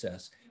of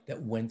Recess,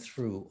 that went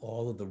through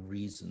all of the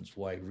reasons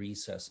why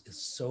recess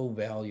is so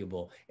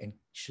valuable and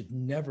should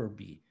never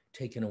be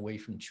taken away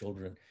from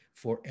children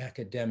for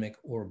academic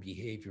or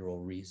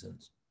behavioral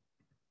reasons.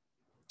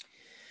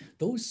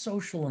 Those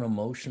social and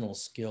emotional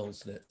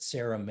skills that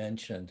Sarah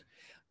mentioned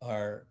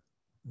are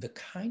the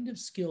kind of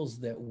skills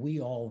that we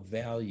all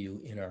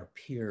value in our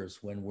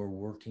peers when we're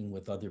working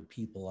with other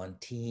people on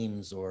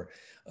teams or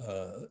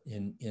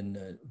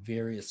in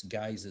various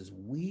guises.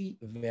 We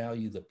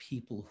value the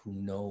people who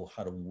know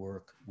how to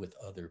work with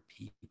other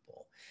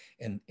people.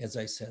 And as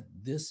I said,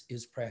 this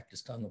is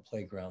practiced on the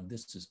playground.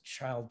 This is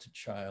child to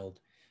child.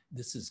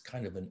 This is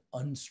kind of an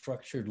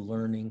unstructured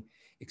learning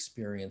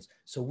experience.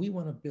 So we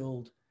want to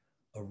build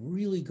a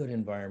really good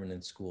environment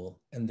in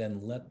school and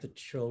then let the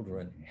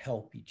children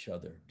help each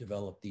other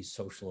develop these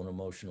social and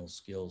emotional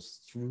skills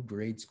through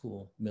grade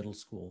school, middle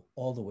school,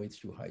 all the way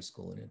through high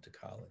school and into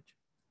college.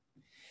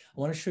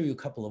 I want to show you a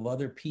couple of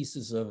other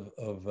pieces of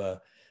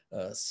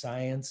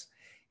science.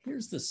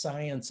 Here's the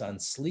science on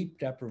sleep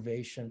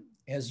deprivation.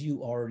 As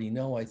you already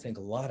know, I think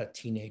a lot of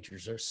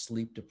teenagers are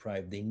sleep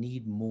deprived. They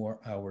need more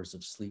hours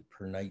of sleep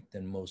per night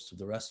than most of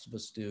the rest of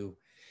us do.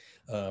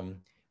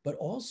 But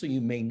also,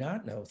 you may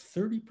not know,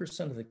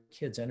 30% of the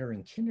kids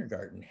entering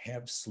kindergarten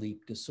have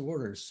sleep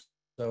disorders.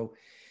 So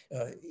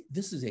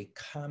this is a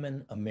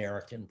common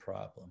American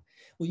problem.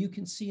 Well, you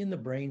can see in the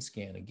brain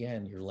scan,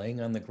 again, you're laying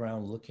on the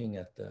ground looking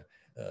at the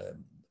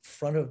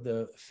front of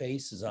the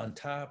face is on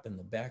top and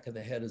the back of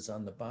the head is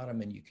on the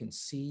bottom. And you can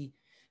see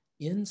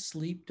in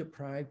sleep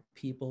deprived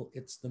people,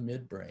 it's the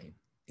midbrain.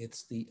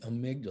 It's the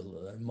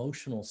amygdala, the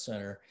emotional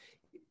center.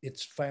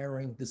 It's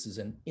firing. This is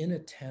an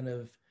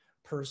inattentive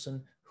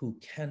person who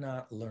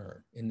cannot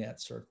learn in that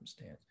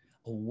circumstance.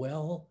 A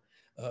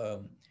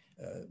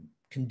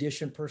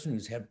well-conditioned person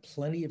who's had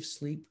plenty of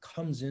sleep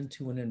comes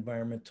into an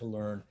environment to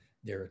learn.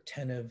 They're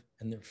attentive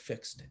and they're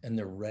fixed and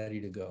they're ready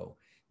to go.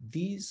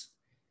 These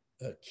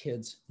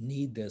kids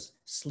need this.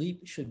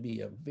 Sleep should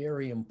be a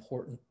very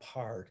important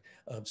part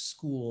of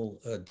school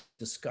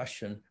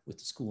discussion with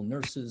the school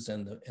nurses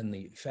and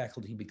the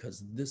faculty,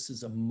 because this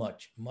is a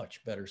much,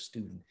 much better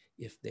student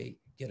if they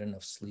get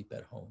enough sleep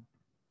at home.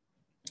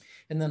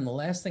 And then the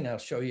last thing I'll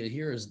show you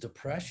here is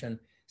depression.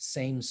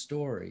 Same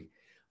story.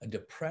 A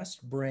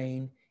depressed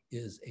brain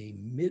is a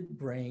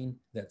midbrain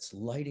that's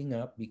lighting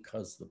up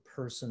because the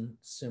person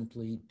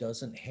simply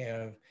doesn't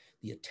have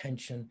the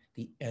attention,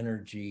 the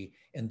energy,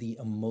 and the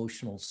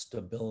emotional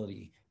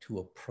stability to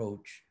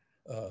approach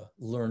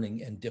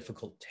learning and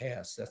difficult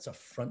tasks. That's a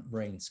front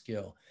brain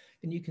skill.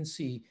 And you can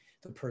see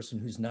the person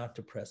who's not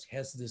depressed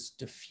has this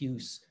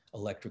diffuse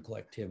electrical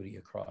activity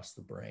across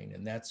the brain.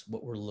 And that's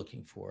what we're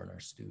looking for in our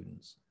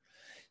students.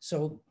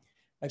 So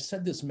I've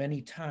said this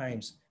many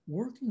times,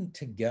 working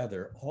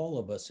together, all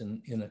of us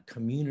in a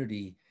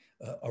community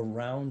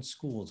around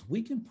schools,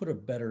 we can put a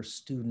better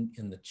student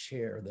in the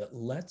chair that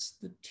lets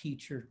the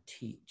teacher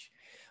teach.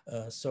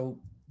 So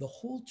the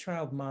whole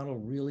child model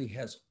really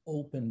has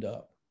opened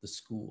up the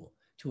school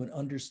to an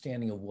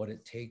understanding of what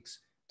it takes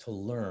to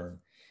learn.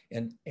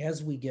 And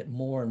as we get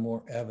more and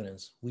more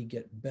evidence, we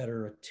get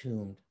better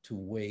attuned to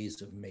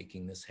ways of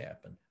making this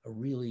happen. A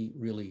really,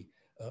 really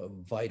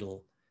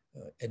vital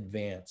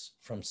advance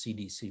from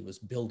CDC was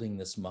building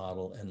this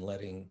model and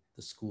letting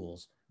the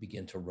schools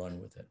begin to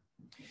run with it.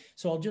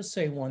 So I'll just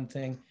say one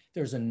thing.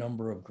 There's a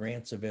number of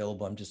grants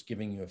available. I'm just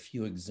giving you a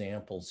few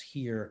examples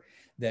here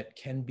that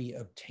can be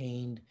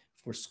obtained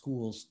for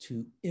schools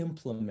to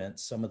implement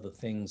some of the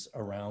things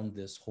around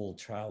this whole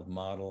child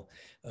model.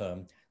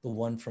 The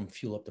one from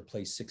Fuel Up to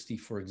Play 60,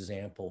 for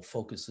example,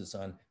 focuses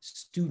on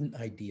student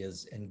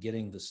ideas and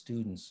getting the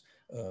students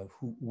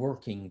who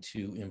working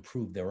to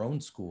improve their own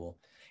school.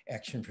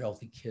 Action for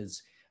Healthy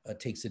Kids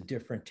takes a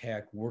different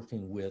tack,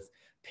 working with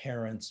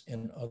parents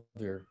and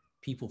other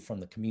people from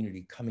the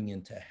community coming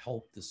in to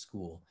help the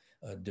school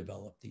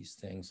develop these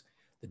things.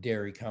 The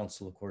Dairy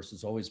Council, of course,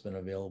 has always been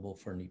available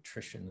for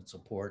nutrition and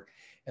support.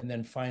 And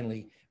then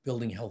finally,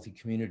 building healthy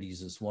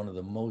communities is one of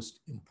the most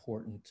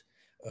important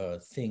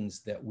things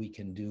that we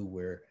can do,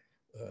 where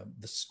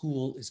the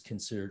school is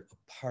considered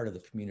a part of the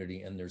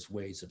community, and there's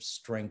ways of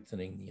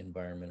strengthening the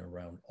environment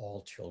around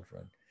all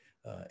children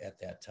at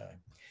that time.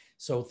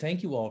 So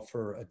thank you all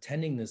for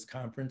attending this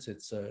conference.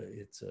 It's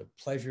a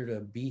pleasure to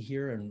be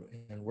here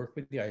and work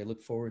with you. I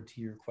look forward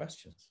to your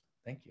questions.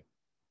 Thank you.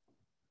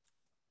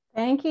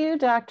 Thank you,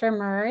 Dr.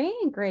 Murray.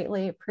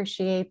 Greatly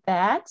appreciate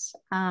that.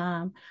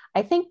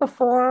 I think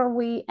before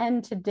we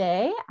end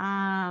today,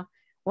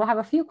 we'll have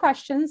a few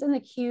questions in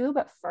the queue,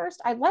 but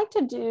first I'd like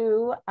to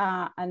do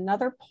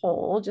another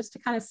poll just to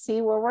kind of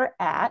see where we're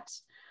at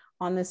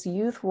on this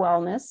youth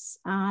wellness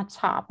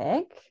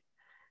topic.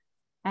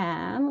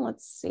 And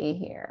let's see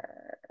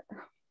here.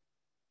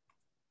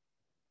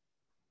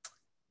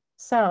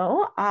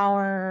 So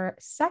our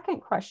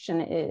second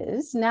question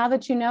is, now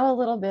that you know a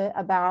little bit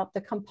about the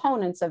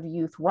components of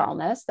youth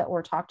wellness that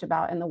were talked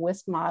about in the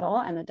WISC model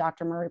and that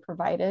Dr. Murray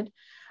provided,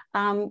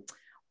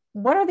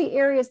 what are the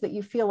areas that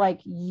you feel like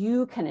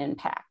you can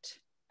impact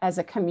as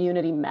a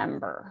community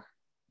member?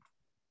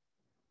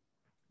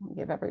 I'll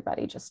give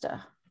everybody just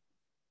a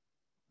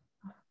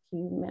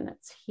few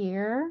minutes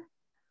here.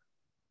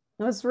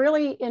 It was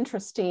really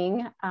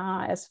interesting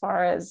as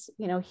far as,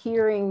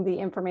 hearing the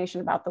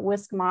information about the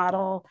WISC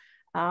model.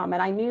 And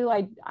I knew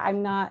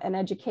I'm not an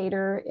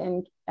educator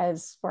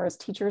as far as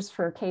teachers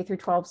for K through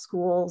 12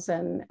 schools.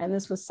 And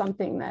this was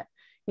something that,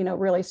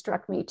 really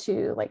struck me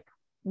too, like,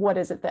 what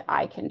is it that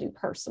I can do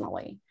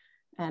personally?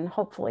 And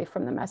hopefully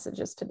from the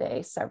messages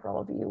today, several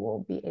of you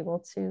will be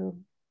able to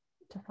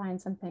find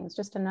some things.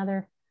 Just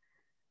another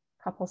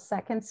couple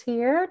seconds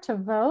here to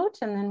vote,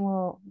 and then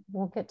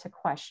we'll get to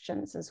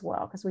questions as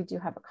well, because we do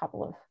have a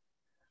couple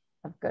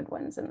of good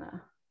ones in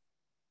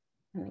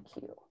the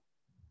queue.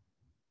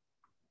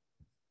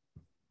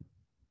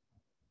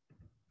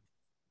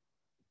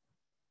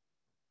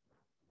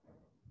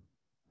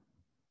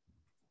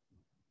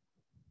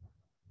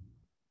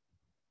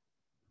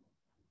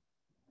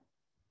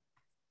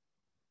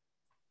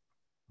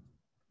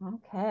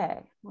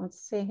 Okay, let's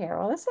see here.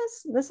 Well,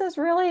 this is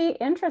really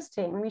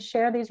interesting. Let me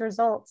share these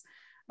results.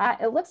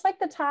 It looks like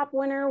the top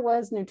winner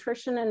was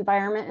nutrition,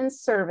 environment, and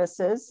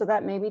services. So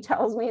that maybe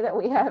tells me that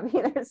we have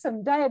either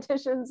some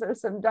dietitians or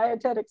some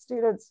dietetic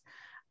students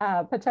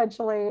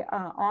potentially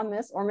on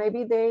this, or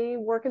maybe they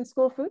work in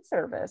school food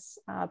service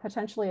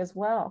potentially as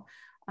well.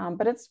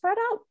 But it's spread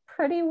out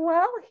pretty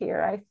well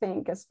here, I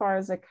think, as far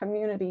as a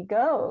community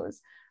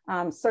goes.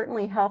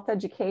 Certainly health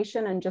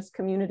education and just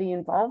community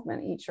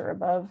involvement each are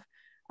above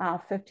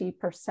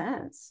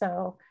 50%.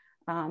 So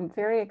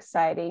very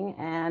exciting.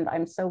 And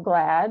I'm so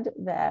glad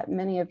that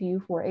many of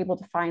you were able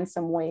to find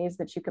some ways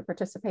that you could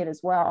participate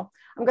as well.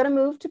 I'm going to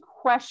move to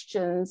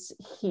questions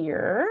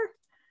here.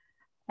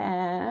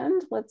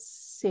 And let's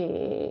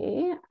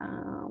see.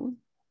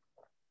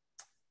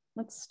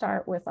 Let's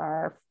start with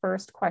our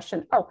first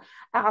question. Oh,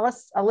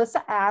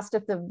 Alyssa asked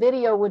if the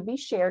video would be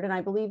shared, and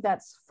I believe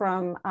that's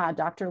from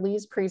Dr.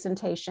 Lee's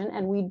presentation,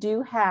 and we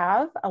do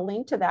have a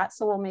link to that,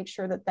 so we'll make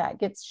sure that that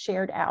gets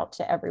shared out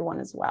to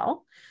everyone as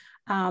well.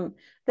 Then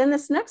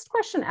this next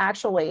question,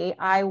 actually,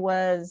 I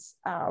was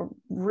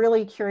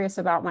really curious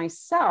about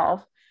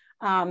myself.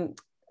 One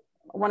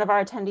of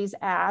our attendees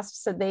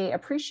asked, said they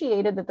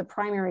appreciated that the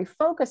primary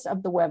focus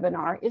of the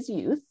webinar is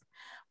youth,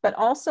 but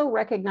also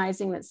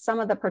recognizing that some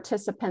of the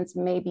participants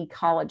may be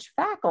college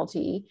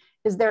faculty.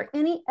 Is there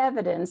any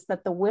evidence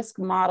that the WISC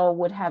model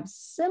would have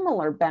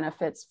similar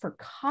benefits for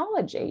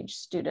college age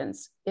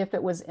students if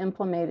it was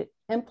implemented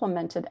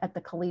at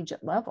the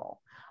collegiate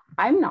level?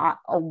 I'm not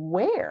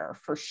aware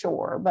for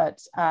sure,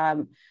 but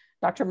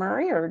Dr.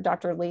 Murray or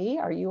Dr. Lee,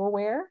 are you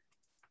aware?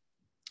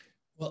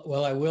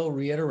 Well, I will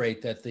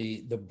reiterate that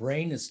the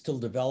brain is still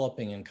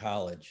developing in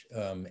college,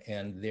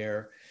 and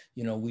there,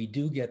 we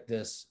do get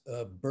this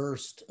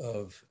burst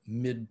of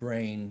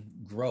midbrain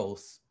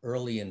growth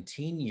early in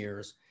teen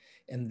years,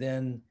 and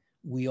then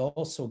we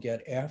also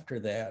get after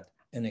that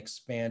an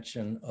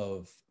expansion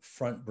of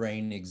front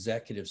brain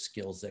executive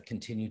skills that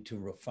continue to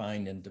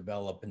refine and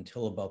develop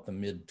until about the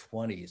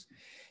mid-20s.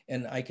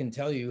 And I can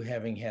tell you,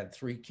 having had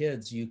 3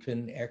 kids, you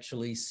can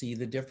actually see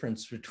the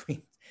difference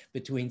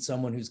between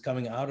someone who's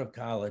coming out of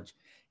college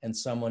and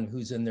someone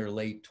who's in their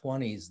late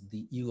 20s.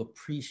 You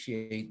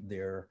appreciate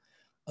their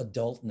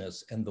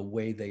adultness and the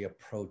way they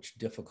approach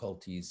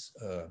difficulties.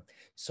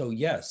 So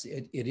yes,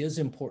 it is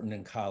important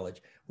in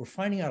college. We're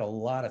finding out a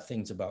lot of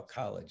things about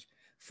college.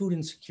 Food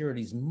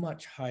insecurity is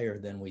much higher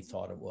than we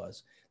thought it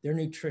was. Their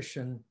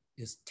nutrition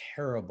is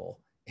terrible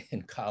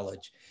in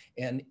college,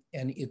 and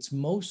it's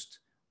most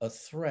a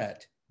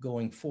threat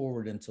going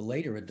forward into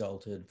later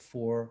adulthood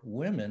for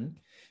women,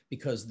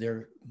 because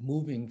they're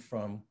moving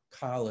from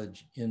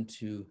college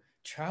into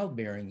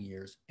childbearing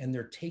years, and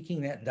they're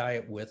taking that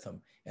diet with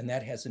them, and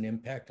that has an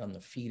impact on the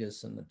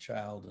fetus and the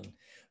child,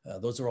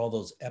 and those are all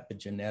those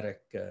epigenetic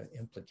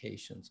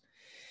implications.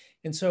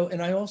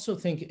 And I also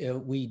think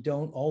we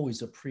don't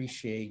always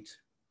appreciate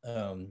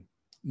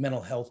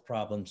mental health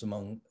problems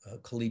among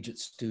collegiate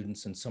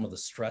students and some of the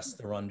stress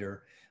they're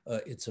under.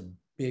 It's a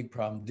big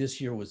problem. This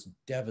year was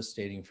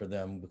devastating for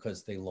them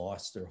because they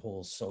lost their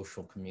whole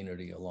social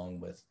community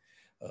along with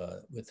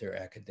their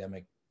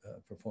academic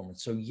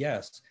performance. So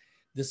yes,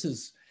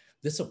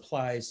 this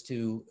applies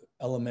to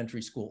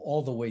elementary school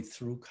all the way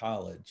through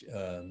college,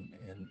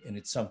 and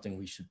it's something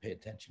we should pay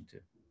attention to.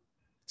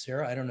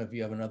 Sarah, I don't know if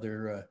you have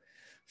another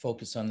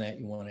focus on that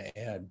you want to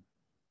add.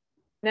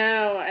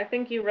 No, I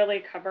think you really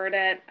covered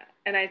it.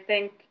 And I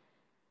think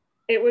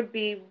it would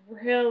be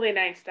really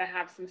nice to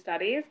have some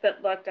studies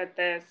that looked at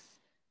this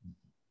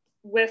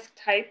WISC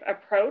type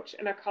approach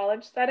in a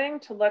college setting,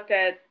 to look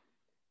at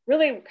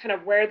really kind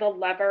of where the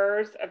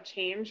levers of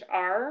change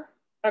are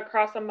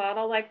across a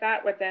model like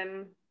that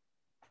within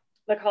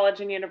the college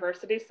and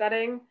university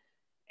setting,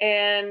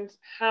 and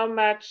how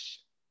much,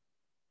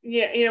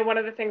 one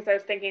of the things I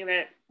was thinking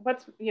that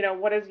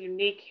what is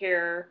unique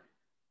here,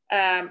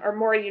 or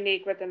more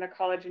unique within the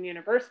college and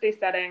university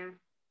setting,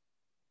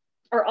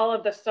 are all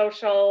of the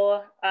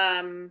social,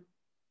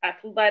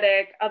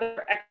 athletic,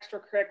 other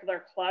extracurricular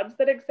clubs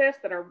that exist,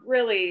 that are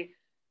really,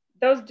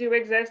 those do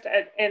exist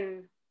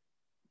in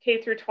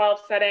K through 12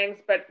 settings,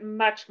 but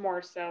much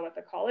more so at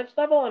the college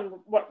level, and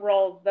what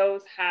role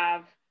those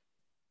have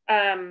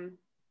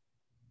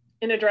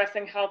in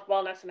addressing health,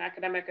 wellness, and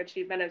academic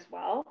achievement as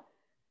well.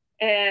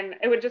 And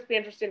it would just be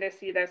interesting to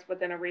see this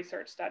within a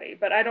research study,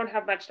 but I don't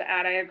have much to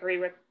add. I agree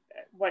with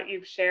what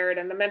you've shared,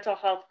 and the mental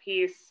health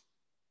piece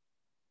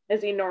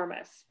is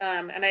enormous.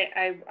 And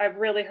I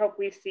really hope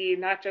we see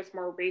not just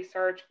more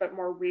research, but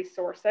more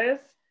resources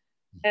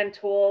and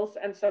tools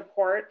and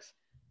support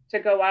to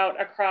go out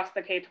across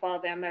the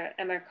K-12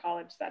 and the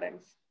college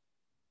settings.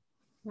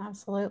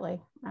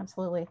 Absolutely.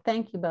 Absolutely.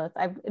 Thank you both.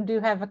 I do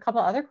have a couple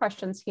other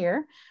questions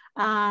here.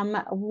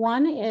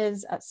 One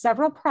is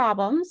several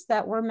problems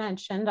that were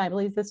mentioned. I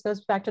believe this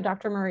goes back to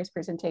Dr. Murray's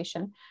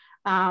presentation,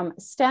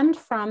 stemmed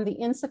from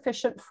the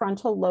insufficient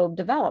frontal lobe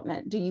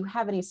development. Do you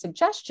have any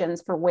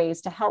suggestions for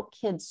ways to help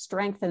kids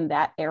strengthen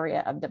that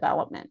area of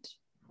development?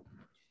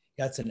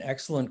 That's an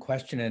excellent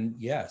question. And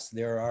yes,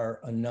 there are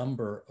a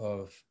number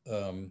of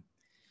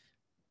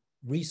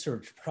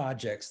research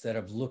projects that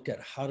have looked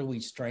at how do we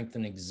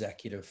strengthen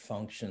executive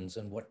functions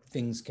and what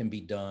things can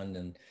be done.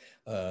 And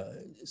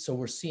so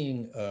we're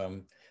seeing,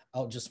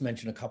 I'll just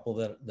mention a couple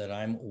that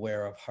I'm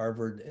aware of.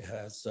 Harvard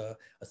has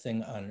a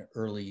thing on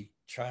early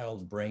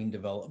child brain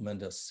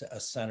development, a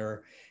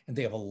center, and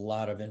they have a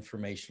lot of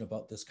information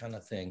about this kind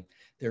of thing.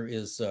 There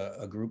is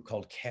a group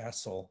called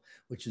CASEL,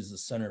 which is the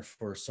Center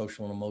for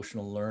Social and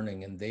Emotional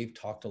Learning, and they've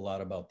talked a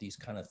lot about these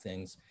kind of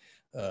things.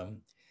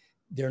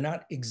 They're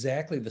not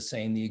exactly the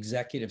same. The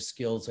executive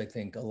skills, I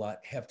think, a lot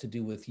have to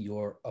do with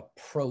your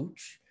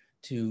approach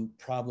to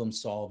problem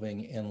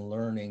solving and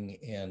learning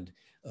and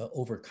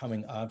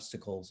overcoming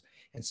obstacles.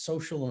 And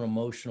social and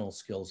emotional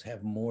skills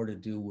have more to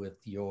do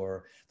with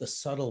the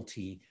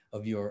subtlety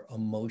of your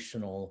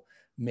emotional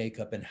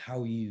makeup and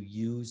how you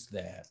use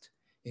that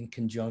in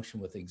conjunction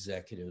with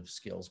executive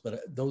skills.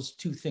 But those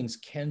two things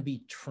can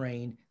be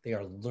trained. They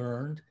are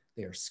learned,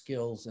 they are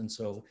skills. And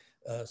so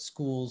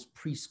schools,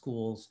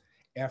 preschools,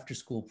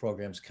 after-school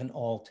programs can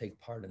all take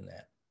part in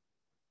that.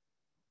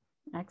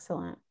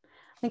 Excellent.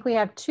 I think we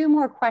have two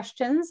more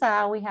questions.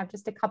 We have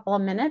just a couple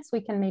of minutes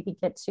we can maybe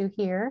get to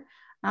here.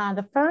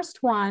 The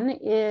first one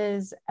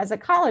is, as a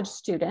college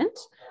student,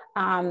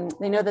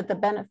 they know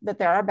that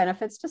there are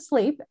benefits to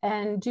sleep,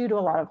 and due to a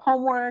lot of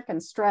homework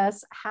and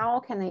stress, how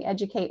can they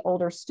educate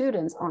older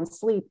students on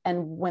sleep,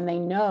 and when they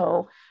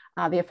know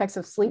the effects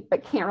of sleep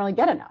but can't really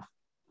get enough?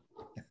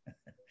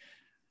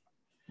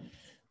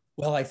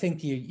 Well, I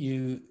think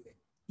you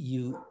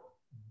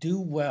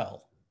do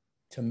well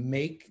to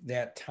make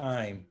that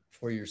time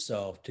for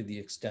yourself to the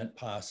extent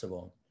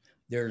possible.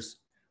 There's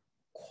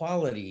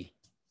quality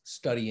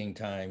studying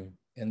time,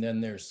 and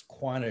then there's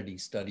quantity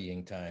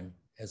studying time.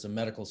 As a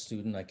medical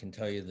student, I can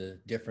tell you the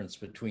difference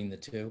between the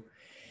two.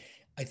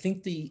 I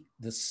think the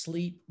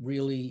sleep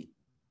really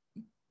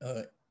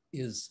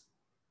is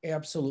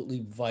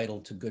absolutely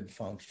vital to good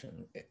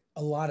function.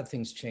 A lot of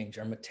things change.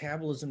 Our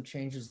metabolism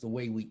changes, the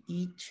way we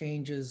eat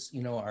changes,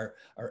 you know, our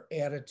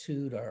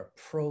attitude, our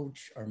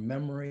approach, our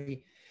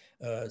memory.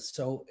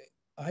 So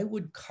I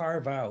would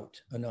carve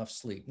out enough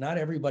sleep. Not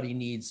everybody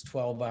needs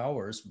 12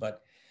 hours,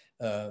 but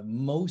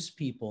most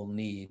people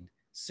need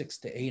 6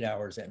 to 8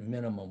 hours at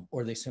minimum,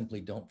 or they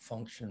simply don't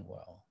function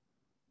well.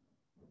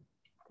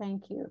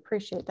 Thank you.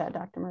 Appreciate that,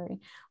 Dr. Murray.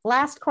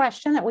 Last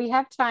question that we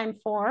have time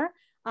for.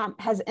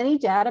 Has any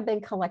data been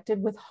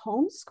collected with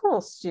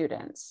homeschool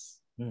students?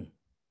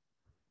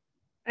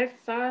 I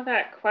saw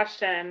that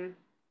question.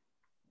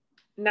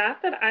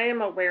 Not that I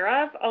am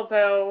aware of,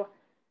 although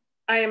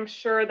I am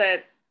sure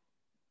that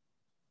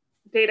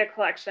data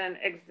collection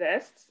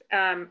exists.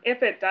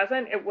 If it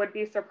doesn't, it would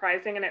be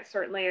surprising, and it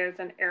certainly is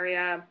an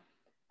area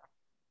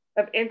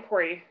of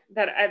inquiry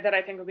that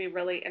I think would be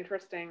really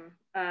interesting.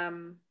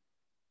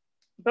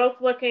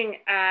 Both looking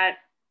at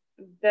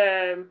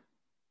the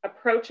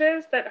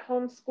approaches that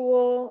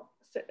homeschool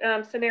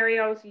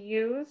scenarios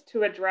use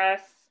to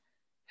address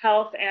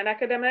health and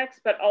academics,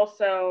 but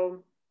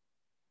also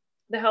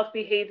the health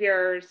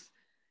behaviors,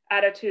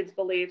 attitudes,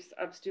 beliefs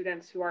of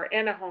students who are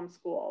in a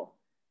homeschool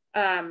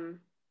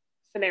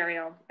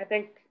scenario. I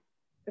think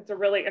it's a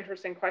really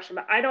interesting question,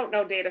 but I don't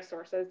know data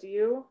sources. Do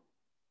you?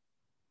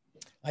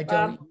 I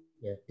don't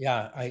either.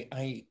 Yeah,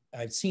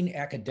 I've seen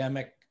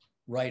academic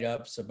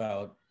write-ups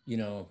about, you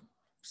know,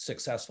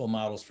 successful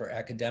models for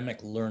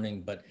academic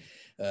learning, but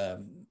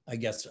I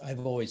guess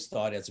I've always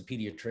thought as a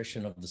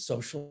pediatrician of the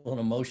social and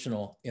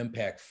emotional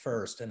impact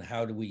first, and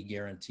how do we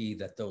guarantee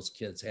that those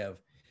kids have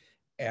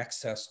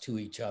access to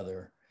each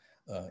other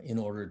in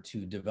order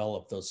to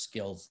develop those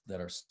skills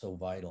that are so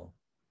vital.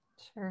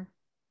 Sure.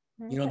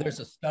 You know, there's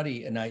a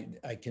study, and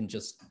I can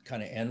just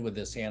kind of end with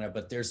this, Hannah,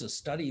 but there's a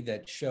study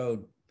that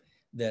showed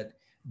that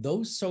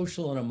those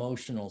social and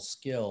emotional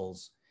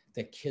skills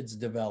that kids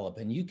develop,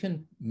 and you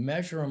can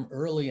measure them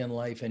early in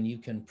life and you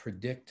can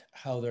predict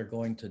how they're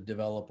going to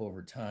develop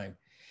over time.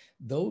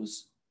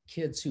 Those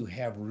kids who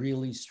have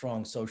really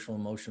strong social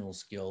emotional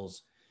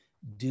skills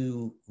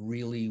do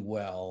really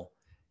well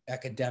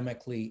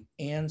academically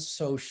and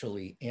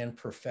socially and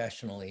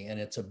professionally, and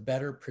it's a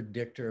better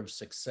predictor of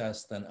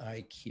success than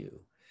IQ.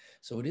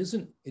 So it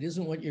isn't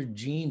what your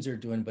genes are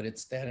doing, but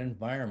it's that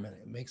environment.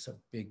 It makes a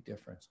big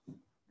difference.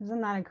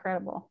 Isn't that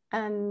incredible?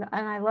 And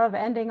I love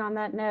ending on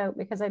that note,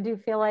 because I do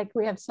feel like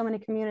we have so many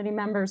community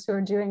members who are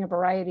doing a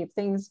variety of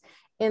things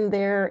in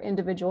their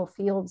individual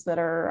fields that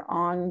are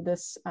on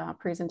this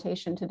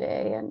presentation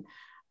today. And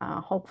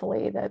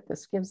hopefully that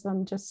this gives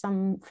them just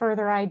some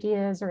further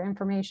ideas or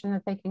information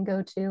that they can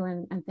go to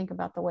and think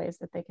about the ways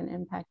that they can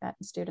impact that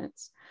in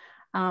students.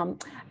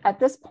 At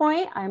this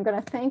point, I'm going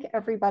to thank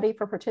everybody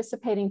for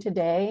participating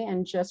today,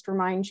 and just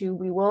remind you,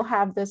 we will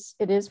have this,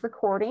 it is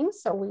recording,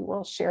 so we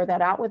will share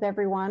that out with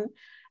everyone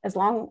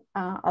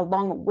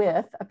along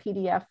with a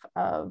PDF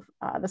of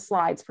the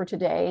slides for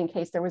today, in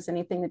case there was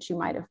anything that you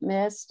might have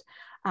missed,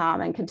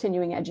 and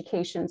continuing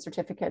education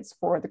certificates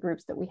for the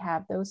groups that we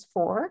have those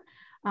for.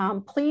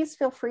 Please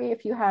feel free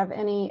if you have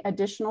any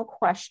additional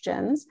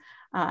questions.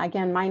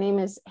 Again, my name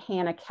is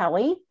Hannah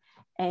Kelly,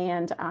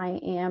 and I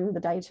am the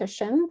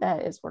dietitian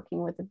that is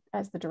working with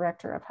as the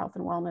Director of Health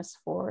and Wellness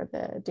for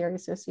the Dairy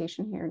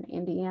Association here in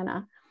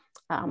Indiana.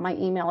 My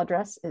email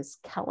address is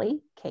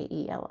Kelly,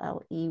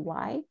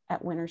 K-E-L-L-E-Y,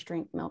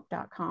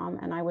 @winnersdrinkmilk.com,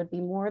 and I would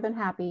be more than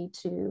happy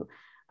to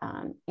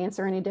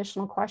answer any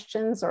additional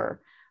questions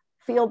or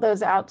field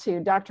those out to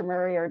Dr.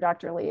 Murray or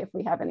Dr. Lee if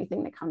we have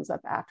anything that comes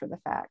up after the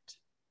fact.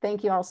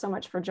 Thank you all so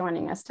much for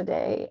joining us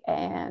today,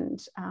 and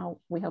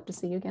we hope to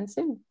see you again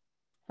soon.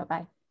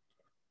 Bye-bye.